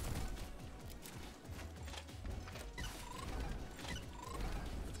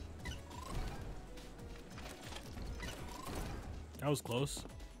 That was close.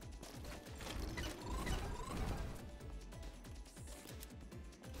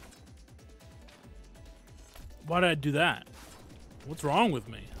 Why did I do that? What's wrong with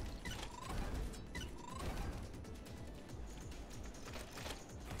me?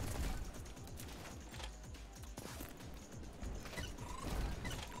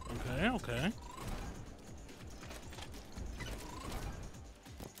 Okay, okay.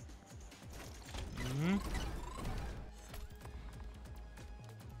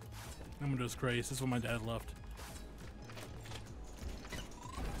 I'm gonna disgrace. This is what my dad left.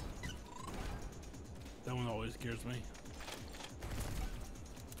 That one always scares me.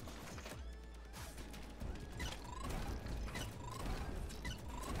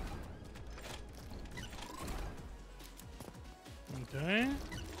 Okay.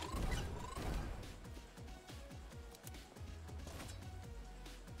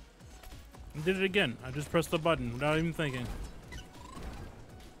 I did it again. I just pressed the button without even thinking.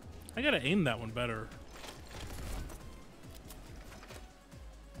 I gotta aim that one better.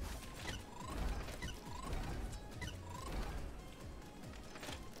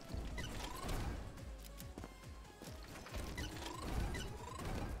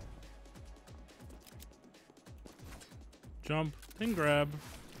 Jump, then grab,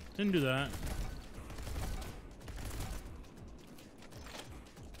 then do that.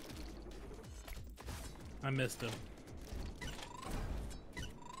 I missed him.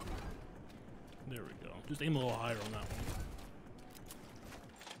 There we go. Just aim a little higher on that one.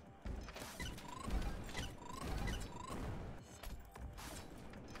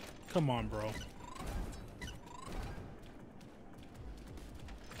 Come on, bro.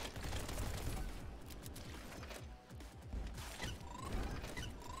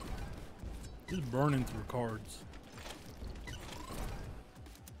 Just burning through cards.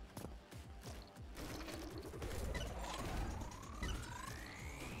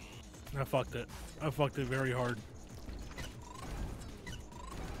 I fucked it. I fucked it very hard.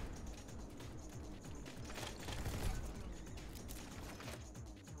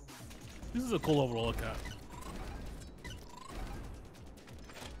 This is a cool level to look at.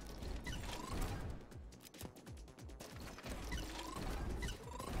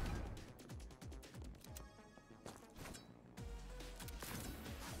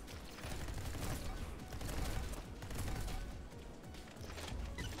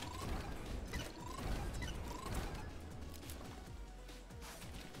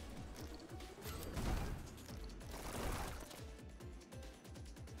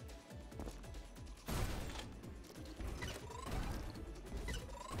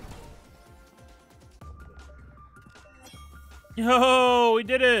 Yo, we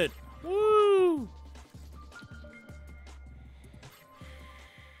did it! Woo!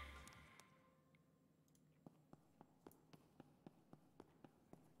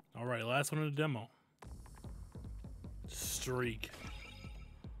 Alright, last one of the demo. Streak.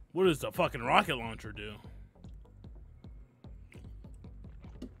 What does the fucking rocket launcher do?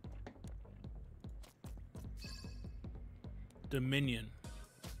 Dominion.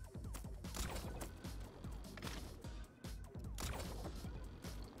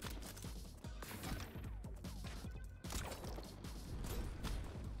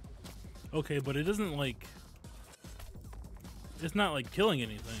 Okay, but it doesn't like... It's not like killing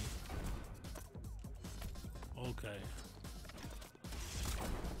anything. Okay.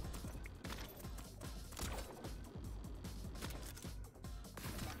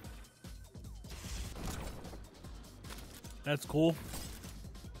 That's cool.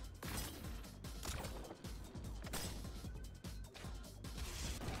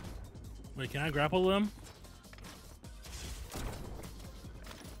 Wait, can I grapple them?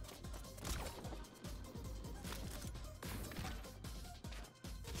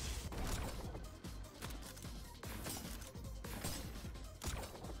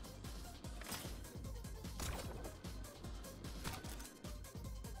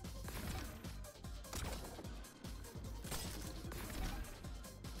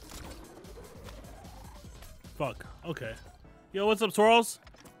 Okay. Yo, what's up, Swirls?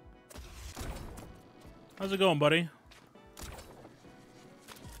 How's it going, buddy?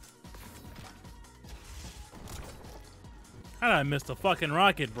 How did I miss the fucking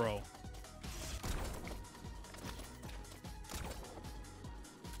rocket, bro?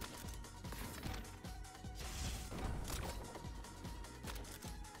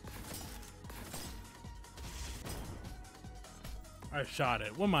 I shot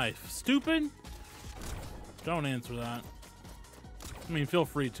it. What am I, stupid? Don't answer that. I mean, feel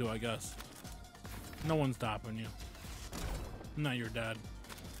free to, I guess. No one's stopping you. I'm not your dad.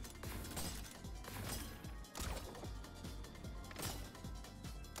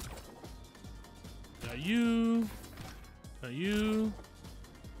 Got you. Got you.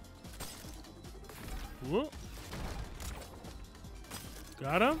 Whoa.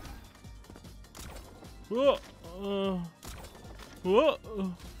 Got him. Whoa.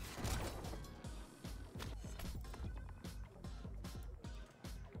 Whoa.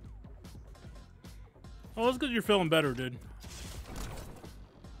 Oh, that's good you're feeling better, dude.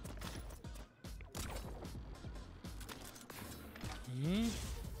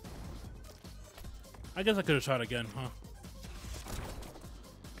 I guess I could have shot again, huh?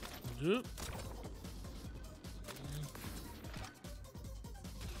 Zoop.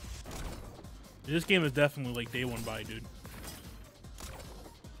 This game is definitely like day one buy, dude.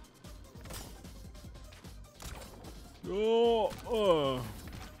 Yo,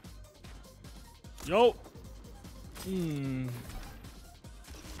 yo.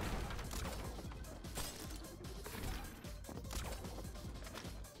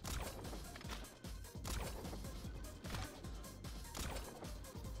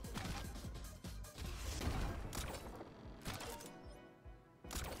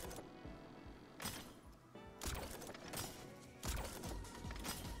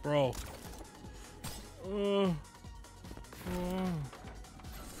 Bro.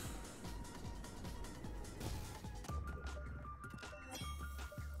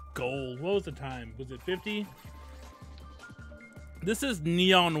 Gold. What was the time? Was it 50? This is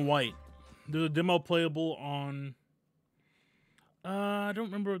neon white. There's a demo playable on... I don't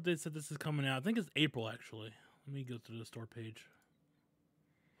remember what they said this is coming out. I think it's April, actually. Let me go through the store page.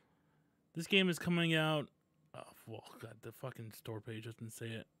 This game is coming out... Oh, well, God, the fucking store page doesn't say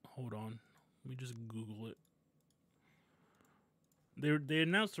it. Hold on. Let me just Google it. They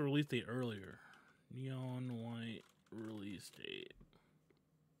announced the release date earlier. Neon white release date.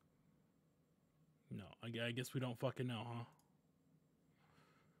 No, I guess we don't fucking know,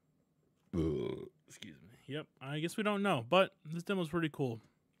 huh? Excuse me. Yep, I guess we don't know. But this demo's pretty cool.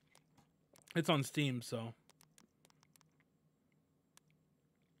 It's on Steam, so...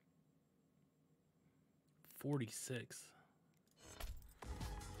 $46.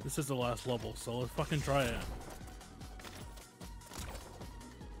 This is the last level, so let's fucking try it.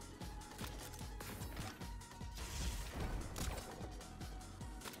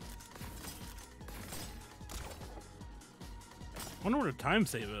 I wonder what a time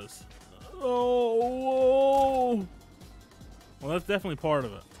save is. Oh, whoa. Well, that's definitely part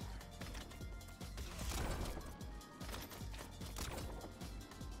of it.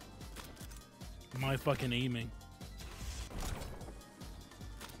 My fucking aiming.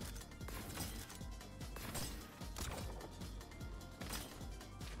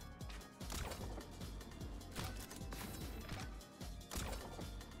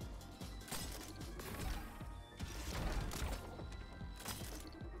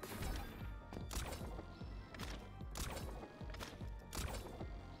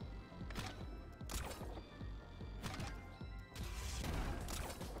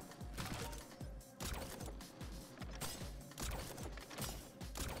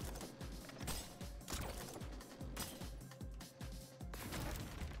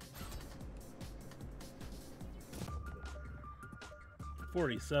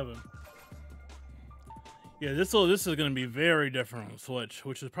 $47. Yeah, this is gonna be very different on Switch,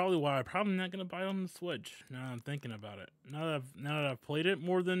 which is probably why I'm probably not gonna buy it on the Switch. Now that I'm thinking about it. Now that I've played it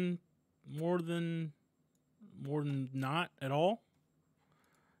more than not at all.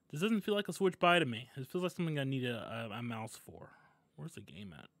 This doesn't feel like a Switch buy to me. It feels like something I need a mouse for. Where's the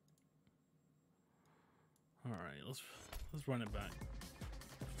game at? All right, let's run it back.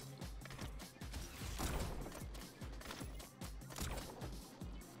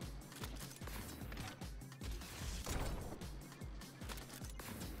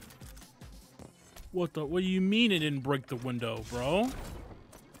 What do you mean it didn't break the window, bro?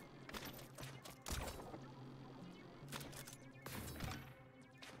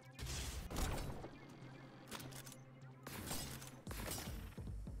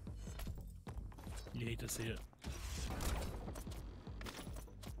 You hate to see it.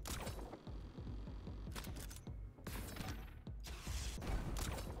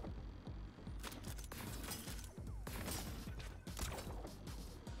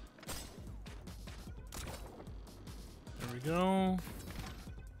 we go.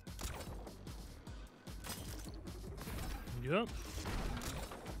 Yep.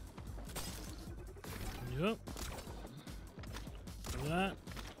 Yep. Grab that.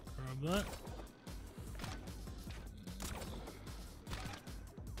 Grab that.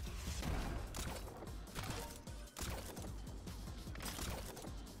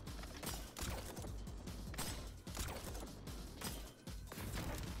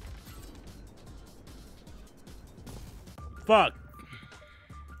 Fuck.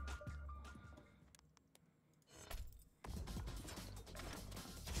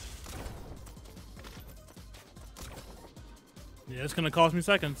 Yeah, it's gonna cost me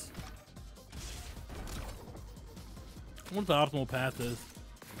seconds. I wonder what the optimal path is.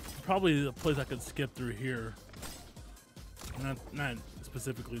 Probably the place I could skip through here. Not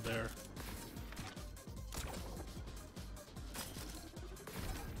specifically there.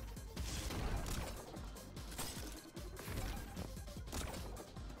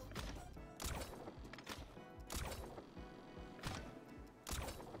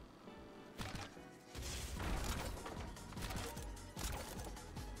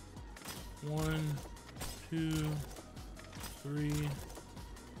 One, two, three,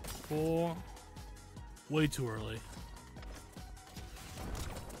 four. Way too early.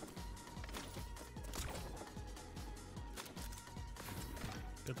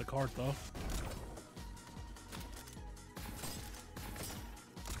 Get the cart though.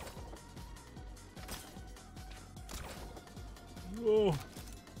 Whoa.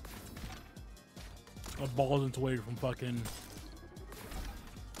 My balls into weight from fucking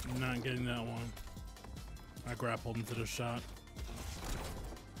not getting that one. I grappled into the shot.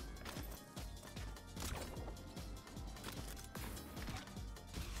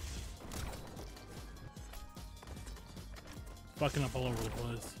 Fucking up all over the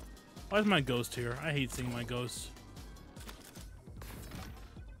place. Why is my ghost here? I hate seeing my ghost.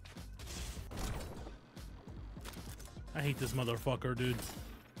 I hate this motherfucker, dude.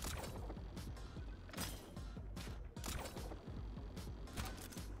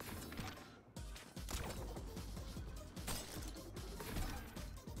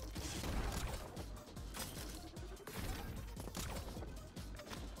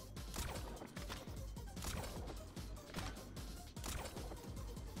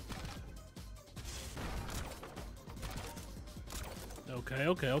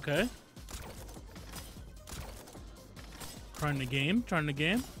 Okay. Trying the game.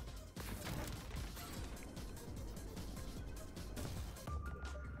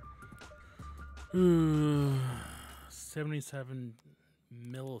 77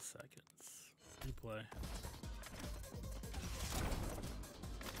 milliseconds. Replay.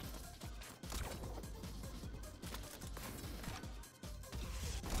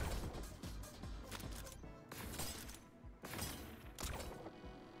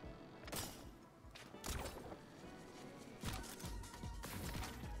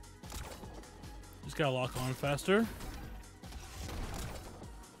 Just gotta lock on faster.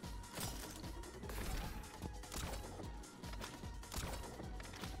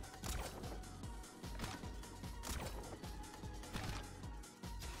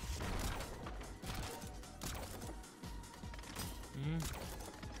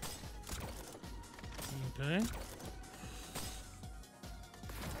 Okay.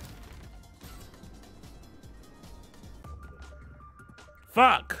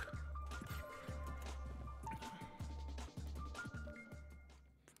 Fuck.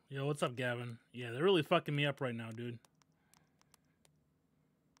 Yo, what's up, Gavin? Yeah, they're really fucking me up right now, dude.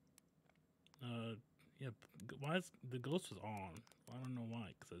 Yeah, why is the ghost was on? I don't know why,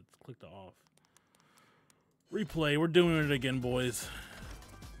 because it's clicked off. Replay, we're doing it again, boys.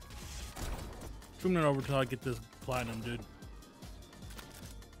 Swing it over till I get this platinum, dude.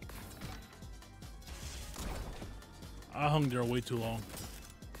 I hung there way too long.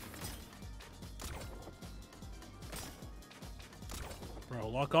 Bro,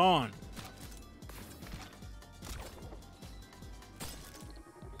 lock on.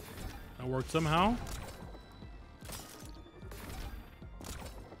 That worked somehow.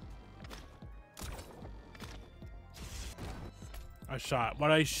 I shot.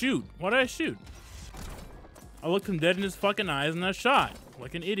 Why'd I shoot? Why'd I shoot? I looked him dead in his fucking eyes and I shot.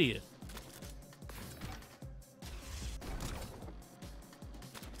 Like an idiot.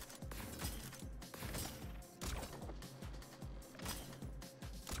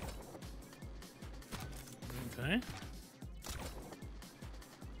 Okay.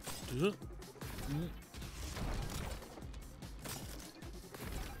 Do it.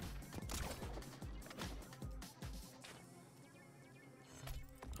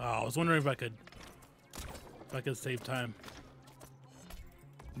 Oh, I was wondering if I could save time.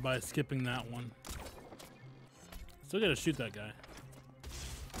 by skipping that one. Still gotta shoot that guy.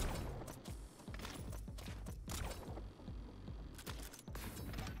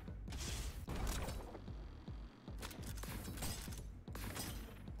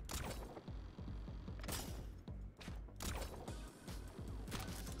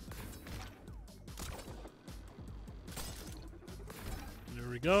 There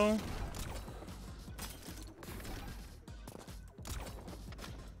we go.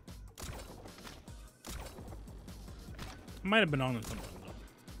 Might have been on to something though.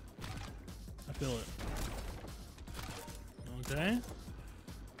 I feel it. Okay.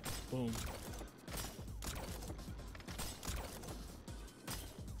 Boom.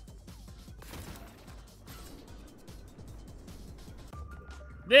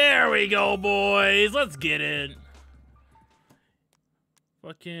 There we go, boys. Let's get it.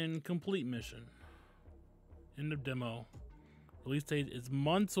 Fucking complete mission. End of demo. Release date is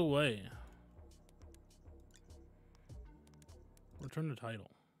months away. Return to title.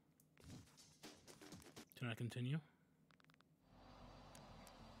 Can I continue?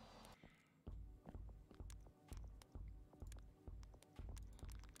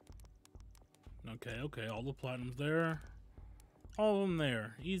 Okay, all the platinums there. All of them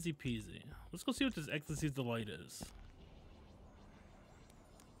there. Easy peasy. Let's go see what this Ecstasy's Delight is.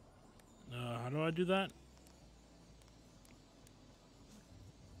 How do I do that?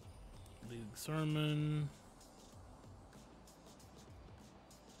 Lead sermon.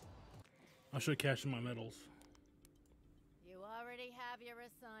 I should cash in my medals. You already have your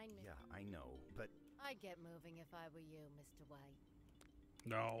assignment. Yeah, I know, but I'd get moving if I were you, Mr. White.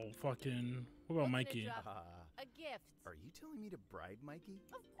 No, fucking. What about Mikey? A gift. Are you telling me to bribe Mikey?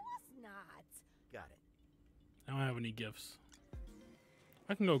 Of course not. Got it. I don't have any gifts.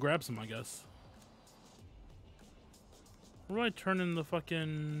 I can go grab some, I guess. Where do I turn in the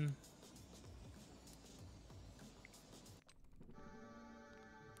fucking...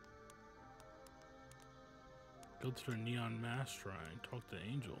 Go to the Neon Mask Shrine. Talk to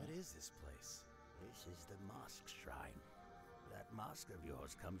Angel. What is this place? This is the mosque shrine. That mosque of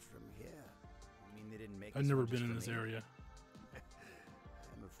yours comes from here. You mean they didn't make I've this never one been just in for this me? area.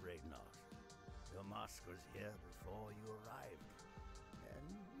 I'm afraid not. Your mosque was here before you arrived. And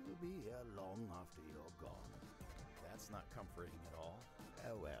will be here long after you're gone. That's not comforting at all.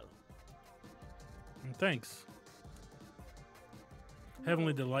 Farewell. Thanks.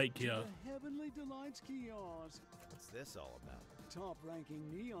 Heavenly Delight kiosk. The Heavenly Delights kiosk. What's this all about? Top-ranking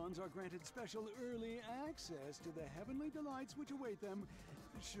neons are granted special early access to the Heavenly Delights which await them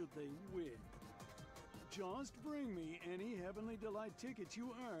should they win. Just bring me any Heavenly Delight tickets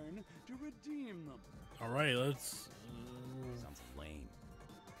you earn to redeem them. Alright, let's... Sounds lame.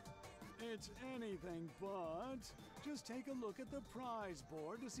 It's anything but. Just take a look at the prize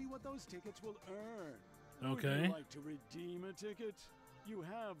board to see what those tickets will earn. Would Okay. you like to redeem a ticket? You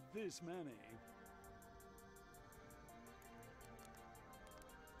have this many.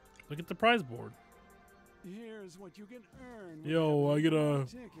 Look at the prize board. Here's what you can earn. Yo, I get a...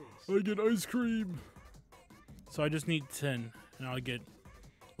 tickets. I get ice cream. So I just need 10, and I'll get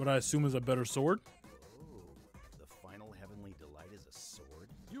what I assume is a better sword. Oh, the final Heavenly Delight is a sword?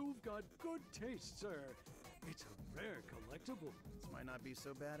 You've got good taste, sir. It's a rare collectible. This might not be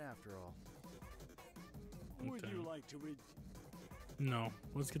so bad after all. Would Okay. you like to read? No,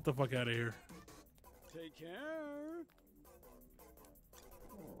 let's get the fuck out of here. Take care.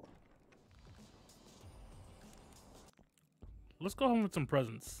 Let's go home with some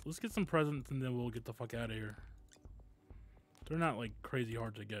presents. Let's get some presents and then we'll get the fuck out of here. They're not like crazy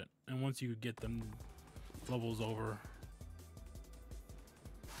hard to get. And once you get them, level's over.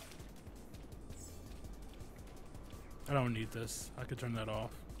 I don't need this. I could turn that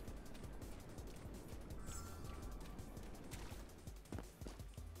off.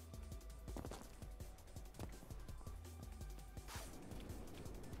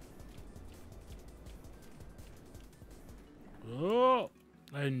 Oh,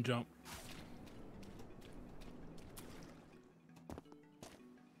 I didn't jump.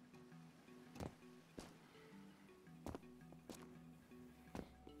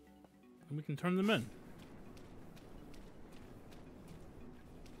 And we can turn them in.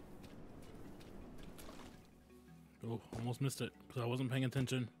 Oh, almost missed it because I wasn't paying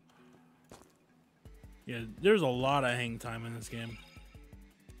attention. Yeah, there's a lot of hang time in this game.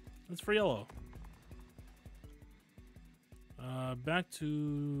 That's for yellow. Back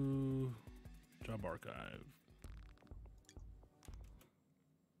to job archive.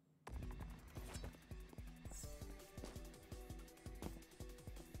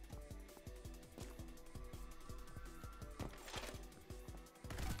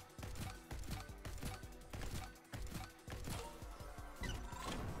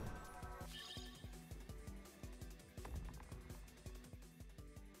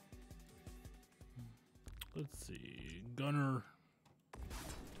 Let's see. Gunner.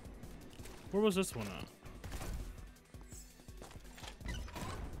 Where was this one at?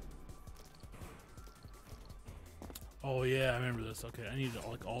 Oh yeah, I remember this. Okay, I need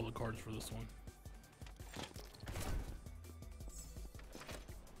like all the cards for this one.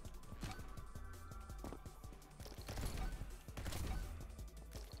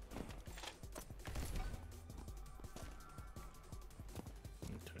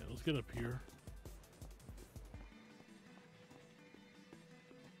 Okay, let's get up here.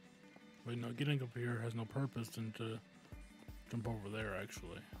 Wait, no, getting up here has no purpose than to jump over there,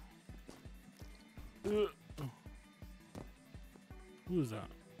 actually. Oh. Who is that?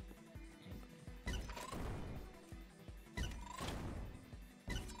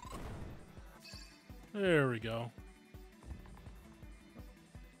 There we go.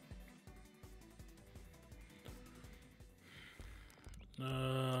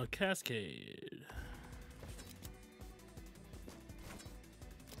 Cascade.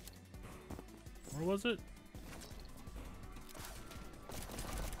 Where was it?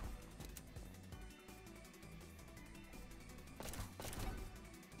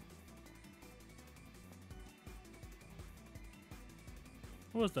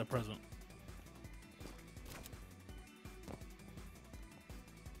 What was that present?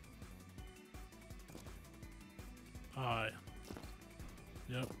 Aye.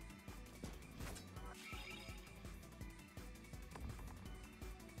 Yep.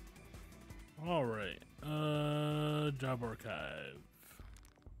 All right. Job archive.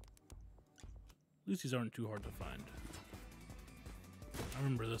 At least these aren't too hard to find. I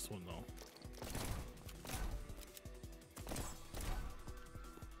remember this one though.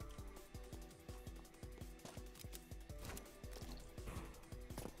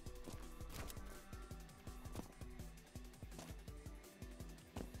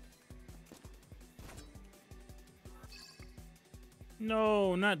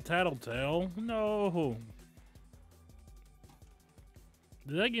 No, not Tattletale. No.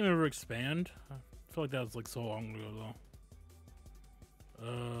 Did that game ever expand? I feel like that was like so long ago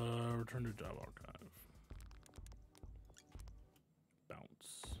though. Return to job archive.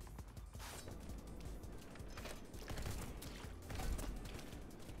 Bounce.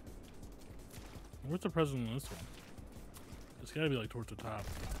 Where's the president in this one? It's gotta be like towards the top.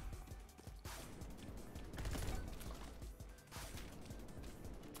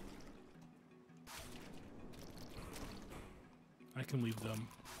 I can leave them.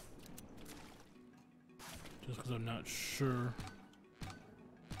 Just because I'm not sure.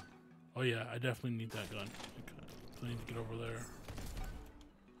 Oh yeah, I definitely need that gun. Okay. So I need to get over there.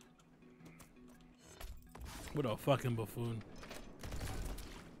 What a fucking buffoon.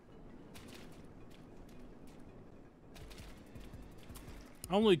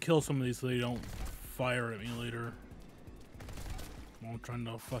 I'll only kill some of these so they don't fire at me later while I'm trying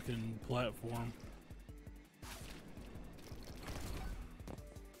to fucking platform.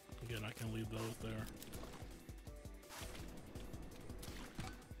 Again, I can leave those there.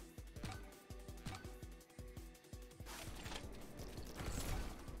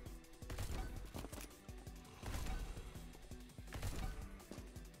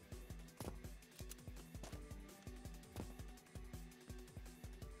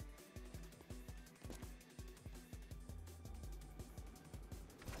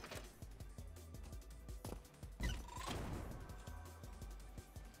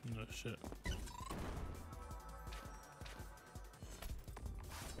 No shit.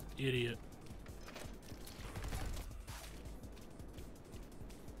 Idiot.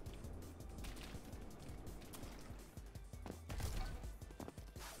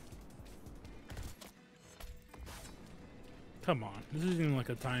 Come on, this isn't even like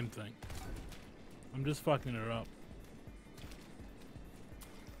a time thing. I'm just fucking it up.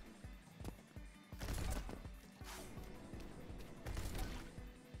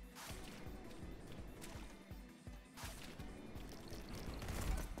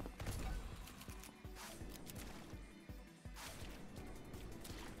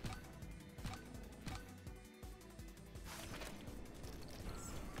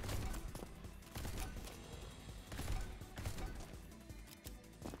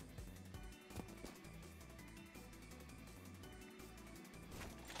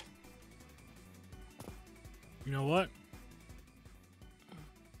 You know what?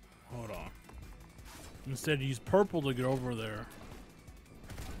 Hold on. Instead, use purple to get over there.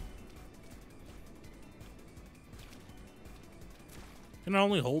 Can I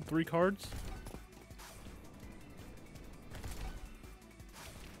only hold 3 cards?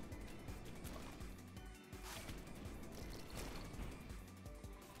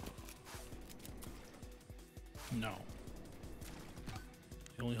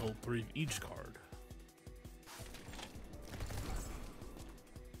 hold 3 of each card.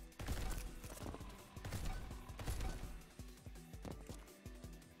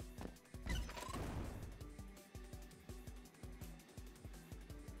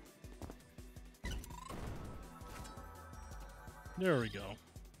 There we go.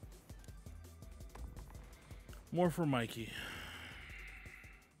 More for Mikey.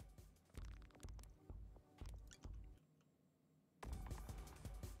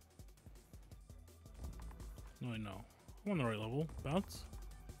 No, no. I'm on the right level. Bounce.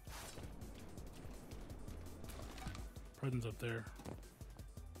 Presents up there.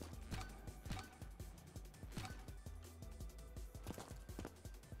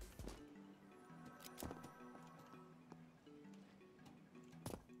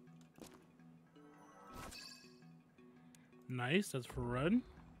 Nice, that's for red. Do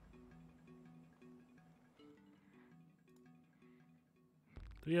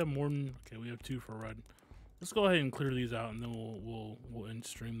we have more than, okay, we have 2 for red. Let's go ahead and clear these out, and then we'll end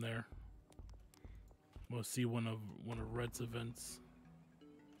stream there. We'll see one of Red's events.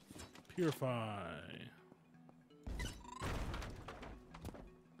 Purify.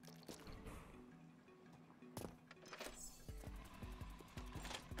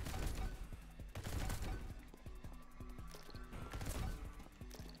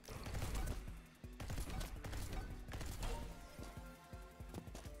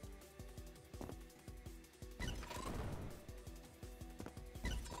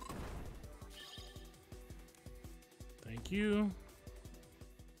 Thank you.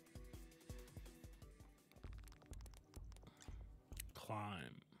 Climb.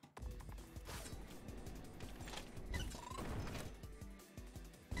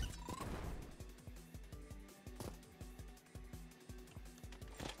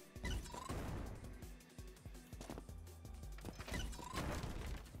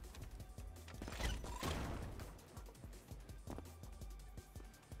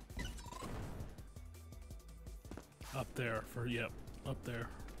 Up there for, yep, up there.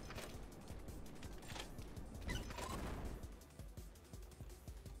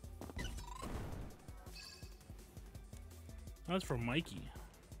 That's for Mikey.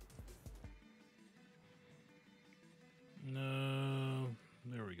 No,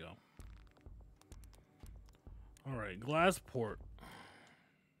 there we go. All right, glass port.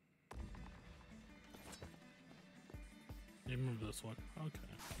 You remember this one? Okay.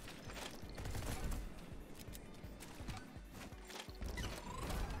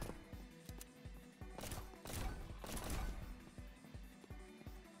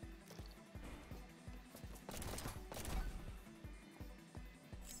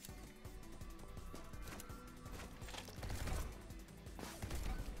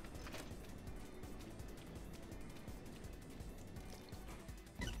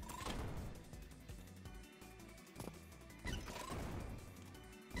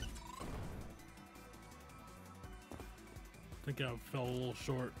 I think I fell a little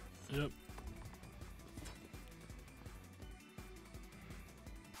short. Yep.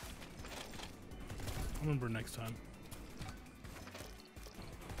 I'll remember next time.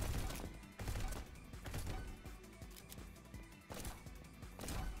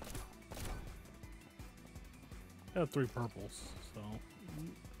 I have 3 purples, so.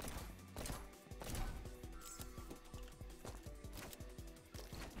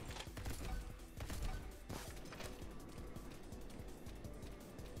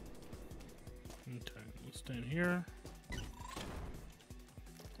 Okay, let's stand here.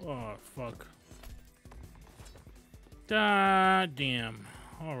 Oh, fuck. God damn.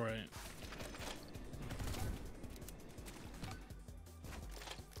 Alright.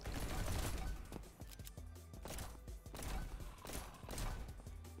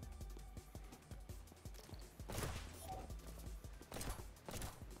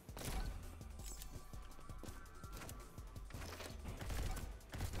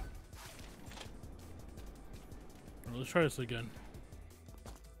 Let's try this again.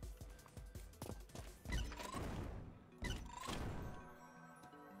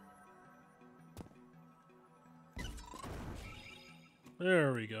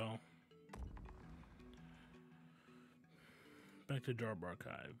 There we go. Back to Job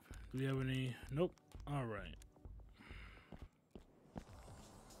Archive. Do we have any? Nope. All right.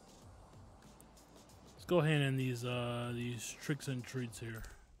 Let's go ahead and these tricks and treats here.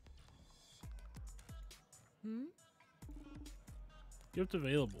 Gift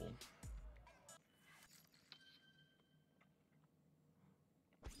available.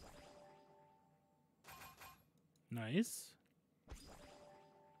 Nice.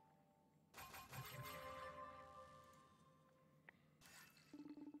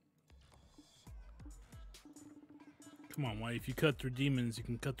 Come on, why? If you cut through demons, you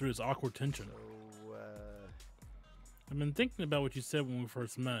can cut through this awkward tension. So, I've been thinking about what you said when we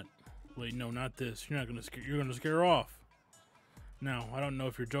first met. Wait, no, not this. You're gonna scare her off. Now, I don't know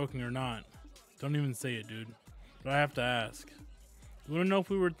if you're joking or not. Don't even say it, dude. But I have to ask. You wanna know if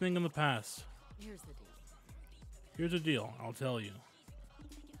we were a thing in the past? Here's the deal. Here's the deal. I'll tell you.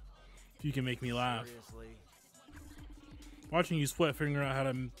 If you can make me laugh. seriously? Watching you sweat figuring out how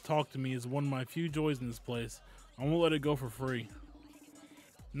to talk to me is one of my few joys in this place. I won't let it go for free.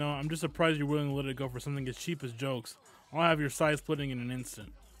 No, I'm just surprised you're willing to let it go for something as cheap as jokes. I'll have your side splitting in an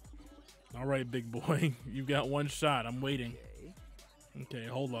instant. Alright, big boy. You've got one shot. I'm waiting. Okay,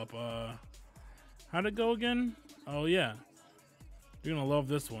 hold up. How'd it go again? Oh, yeah. You're gonna love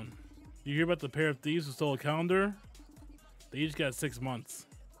this one. You hear about the pair of thieves who stole a calendar? They each got 6 months.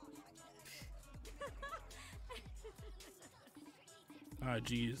 Ah,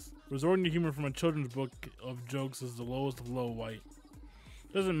 jeez. Resorting to humor from a children's book of jokes is the lowest of low, White.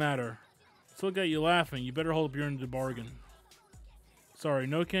 Doesn't matter. Still got you laughing. You better hold up your end of the bargain. Sorry,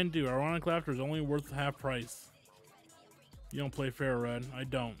 no can do. Ironic laughter is only worth half price. You don't play fair, Red. I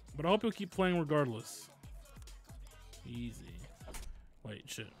don't. But I hope you'll keep playing regardless. Easy. Wait,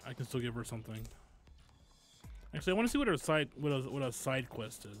 shit. I can still give her something. Actually, I want to see what what a side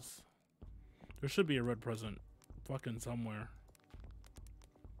quest is. There should be a red present fucking somewhere.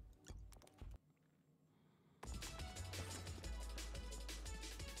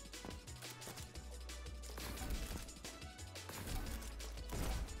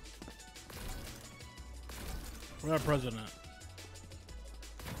 Where's that president?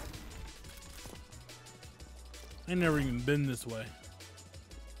 I never even been this way.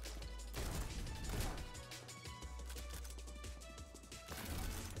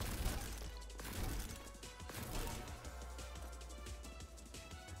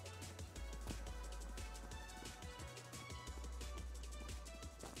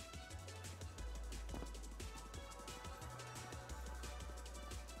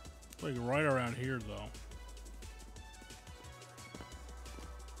 Like right around here though.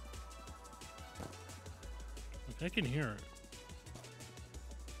 I can hear it.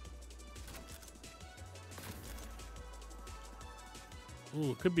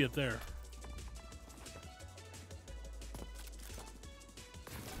 Ooh, it could be up there.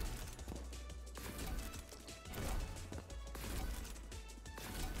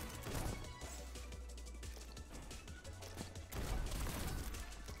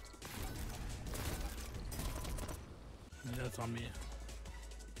 Yeah, that's on me.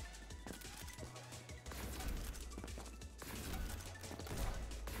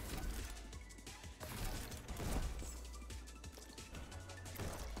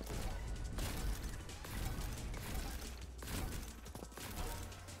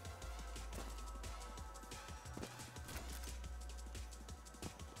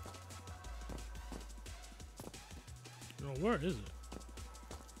 Where is it?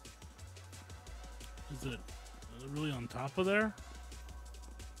 Is it really on top of there?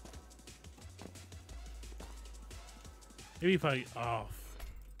 Maybe if I... Oh.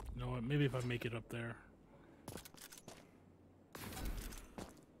 You know what? Maybe if I make it up there.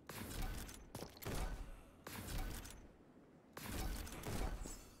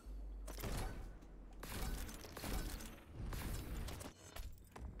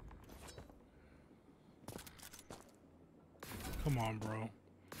 Come on, bro.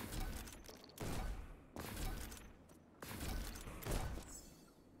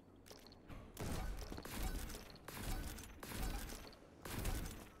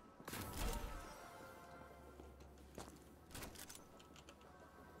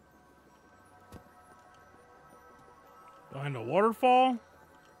 Behind a waterfall?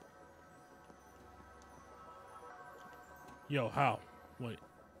 Yo, how? Wait.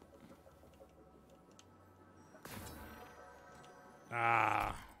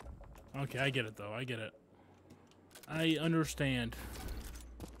 Ah. Okay, I get it though. I get it. I understand.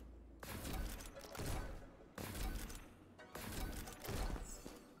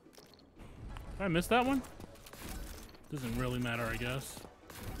 Did I miss that one? Doesn't really matter, I guess.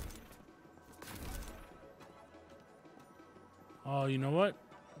 Oh, you know what?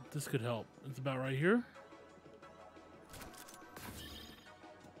 This could help. It's about right here.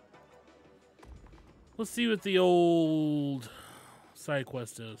 Let's see what the old side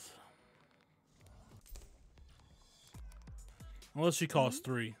quest is. Unless she costs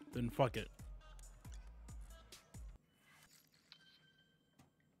 3, then fuck it.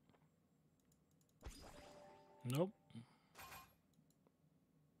 Nope.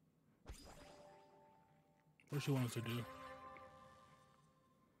 What does she want us to do?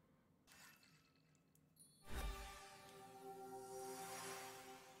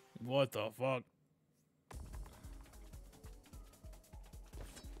 What the fuck?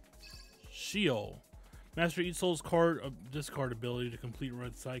 Shio. Master each soul's discard ability to complete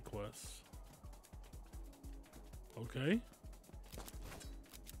red side quests. Okay.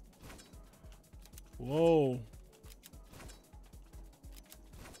 Whoa.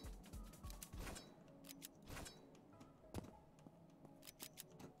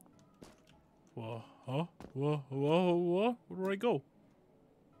 Whoa, huh? Whoa, whoa, whoa. Where do I go?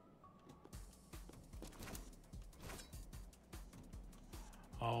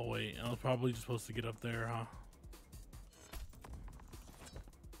 Oh, wait. I was probably just supposed to get up there, huh?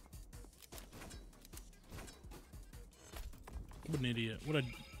 What an idiot. What a...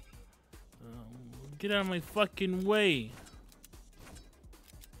 get out of my fucking way.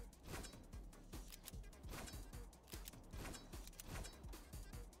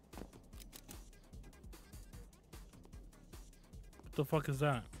 What the fuck is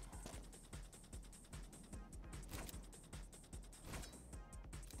that?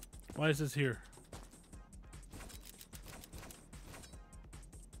 Why is this here?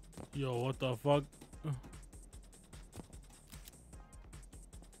 Yo, what the fuck?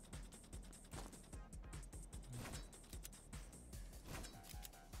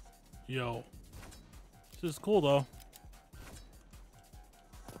 Yo. This is cool though.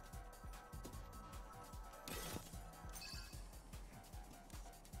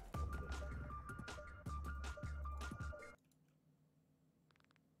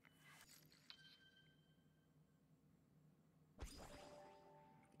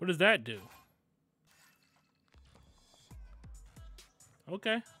 What does that do?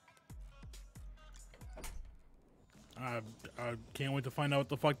 Okay. I can't wait to find out what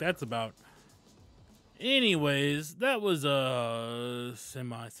the fuck that's about. Anyways, that was a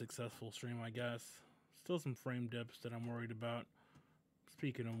semi-successful stream, I guess. Still some frame dips that I'm worried about.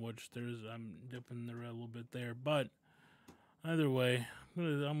 Speaking of which, I'm dipping the red a little bit there, but either way,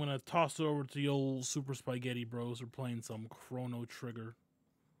 I'm gonna toss it over to the old Super Spaghetti Bros. We're playing some Chrono Trigger.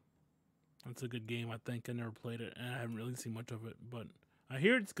 That's a good game, I think. I never played it, and I haven't really seen much of it, but I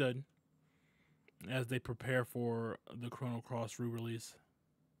hear it's good as they prepare for the Chrono Cross re-release.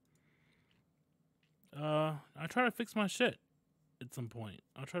 I try to fix my shit at some point.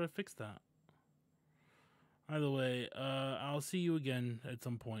 I'll try to fix that. Either way, I'll see you again at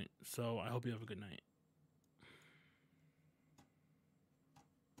some point, so I hope you have a good night.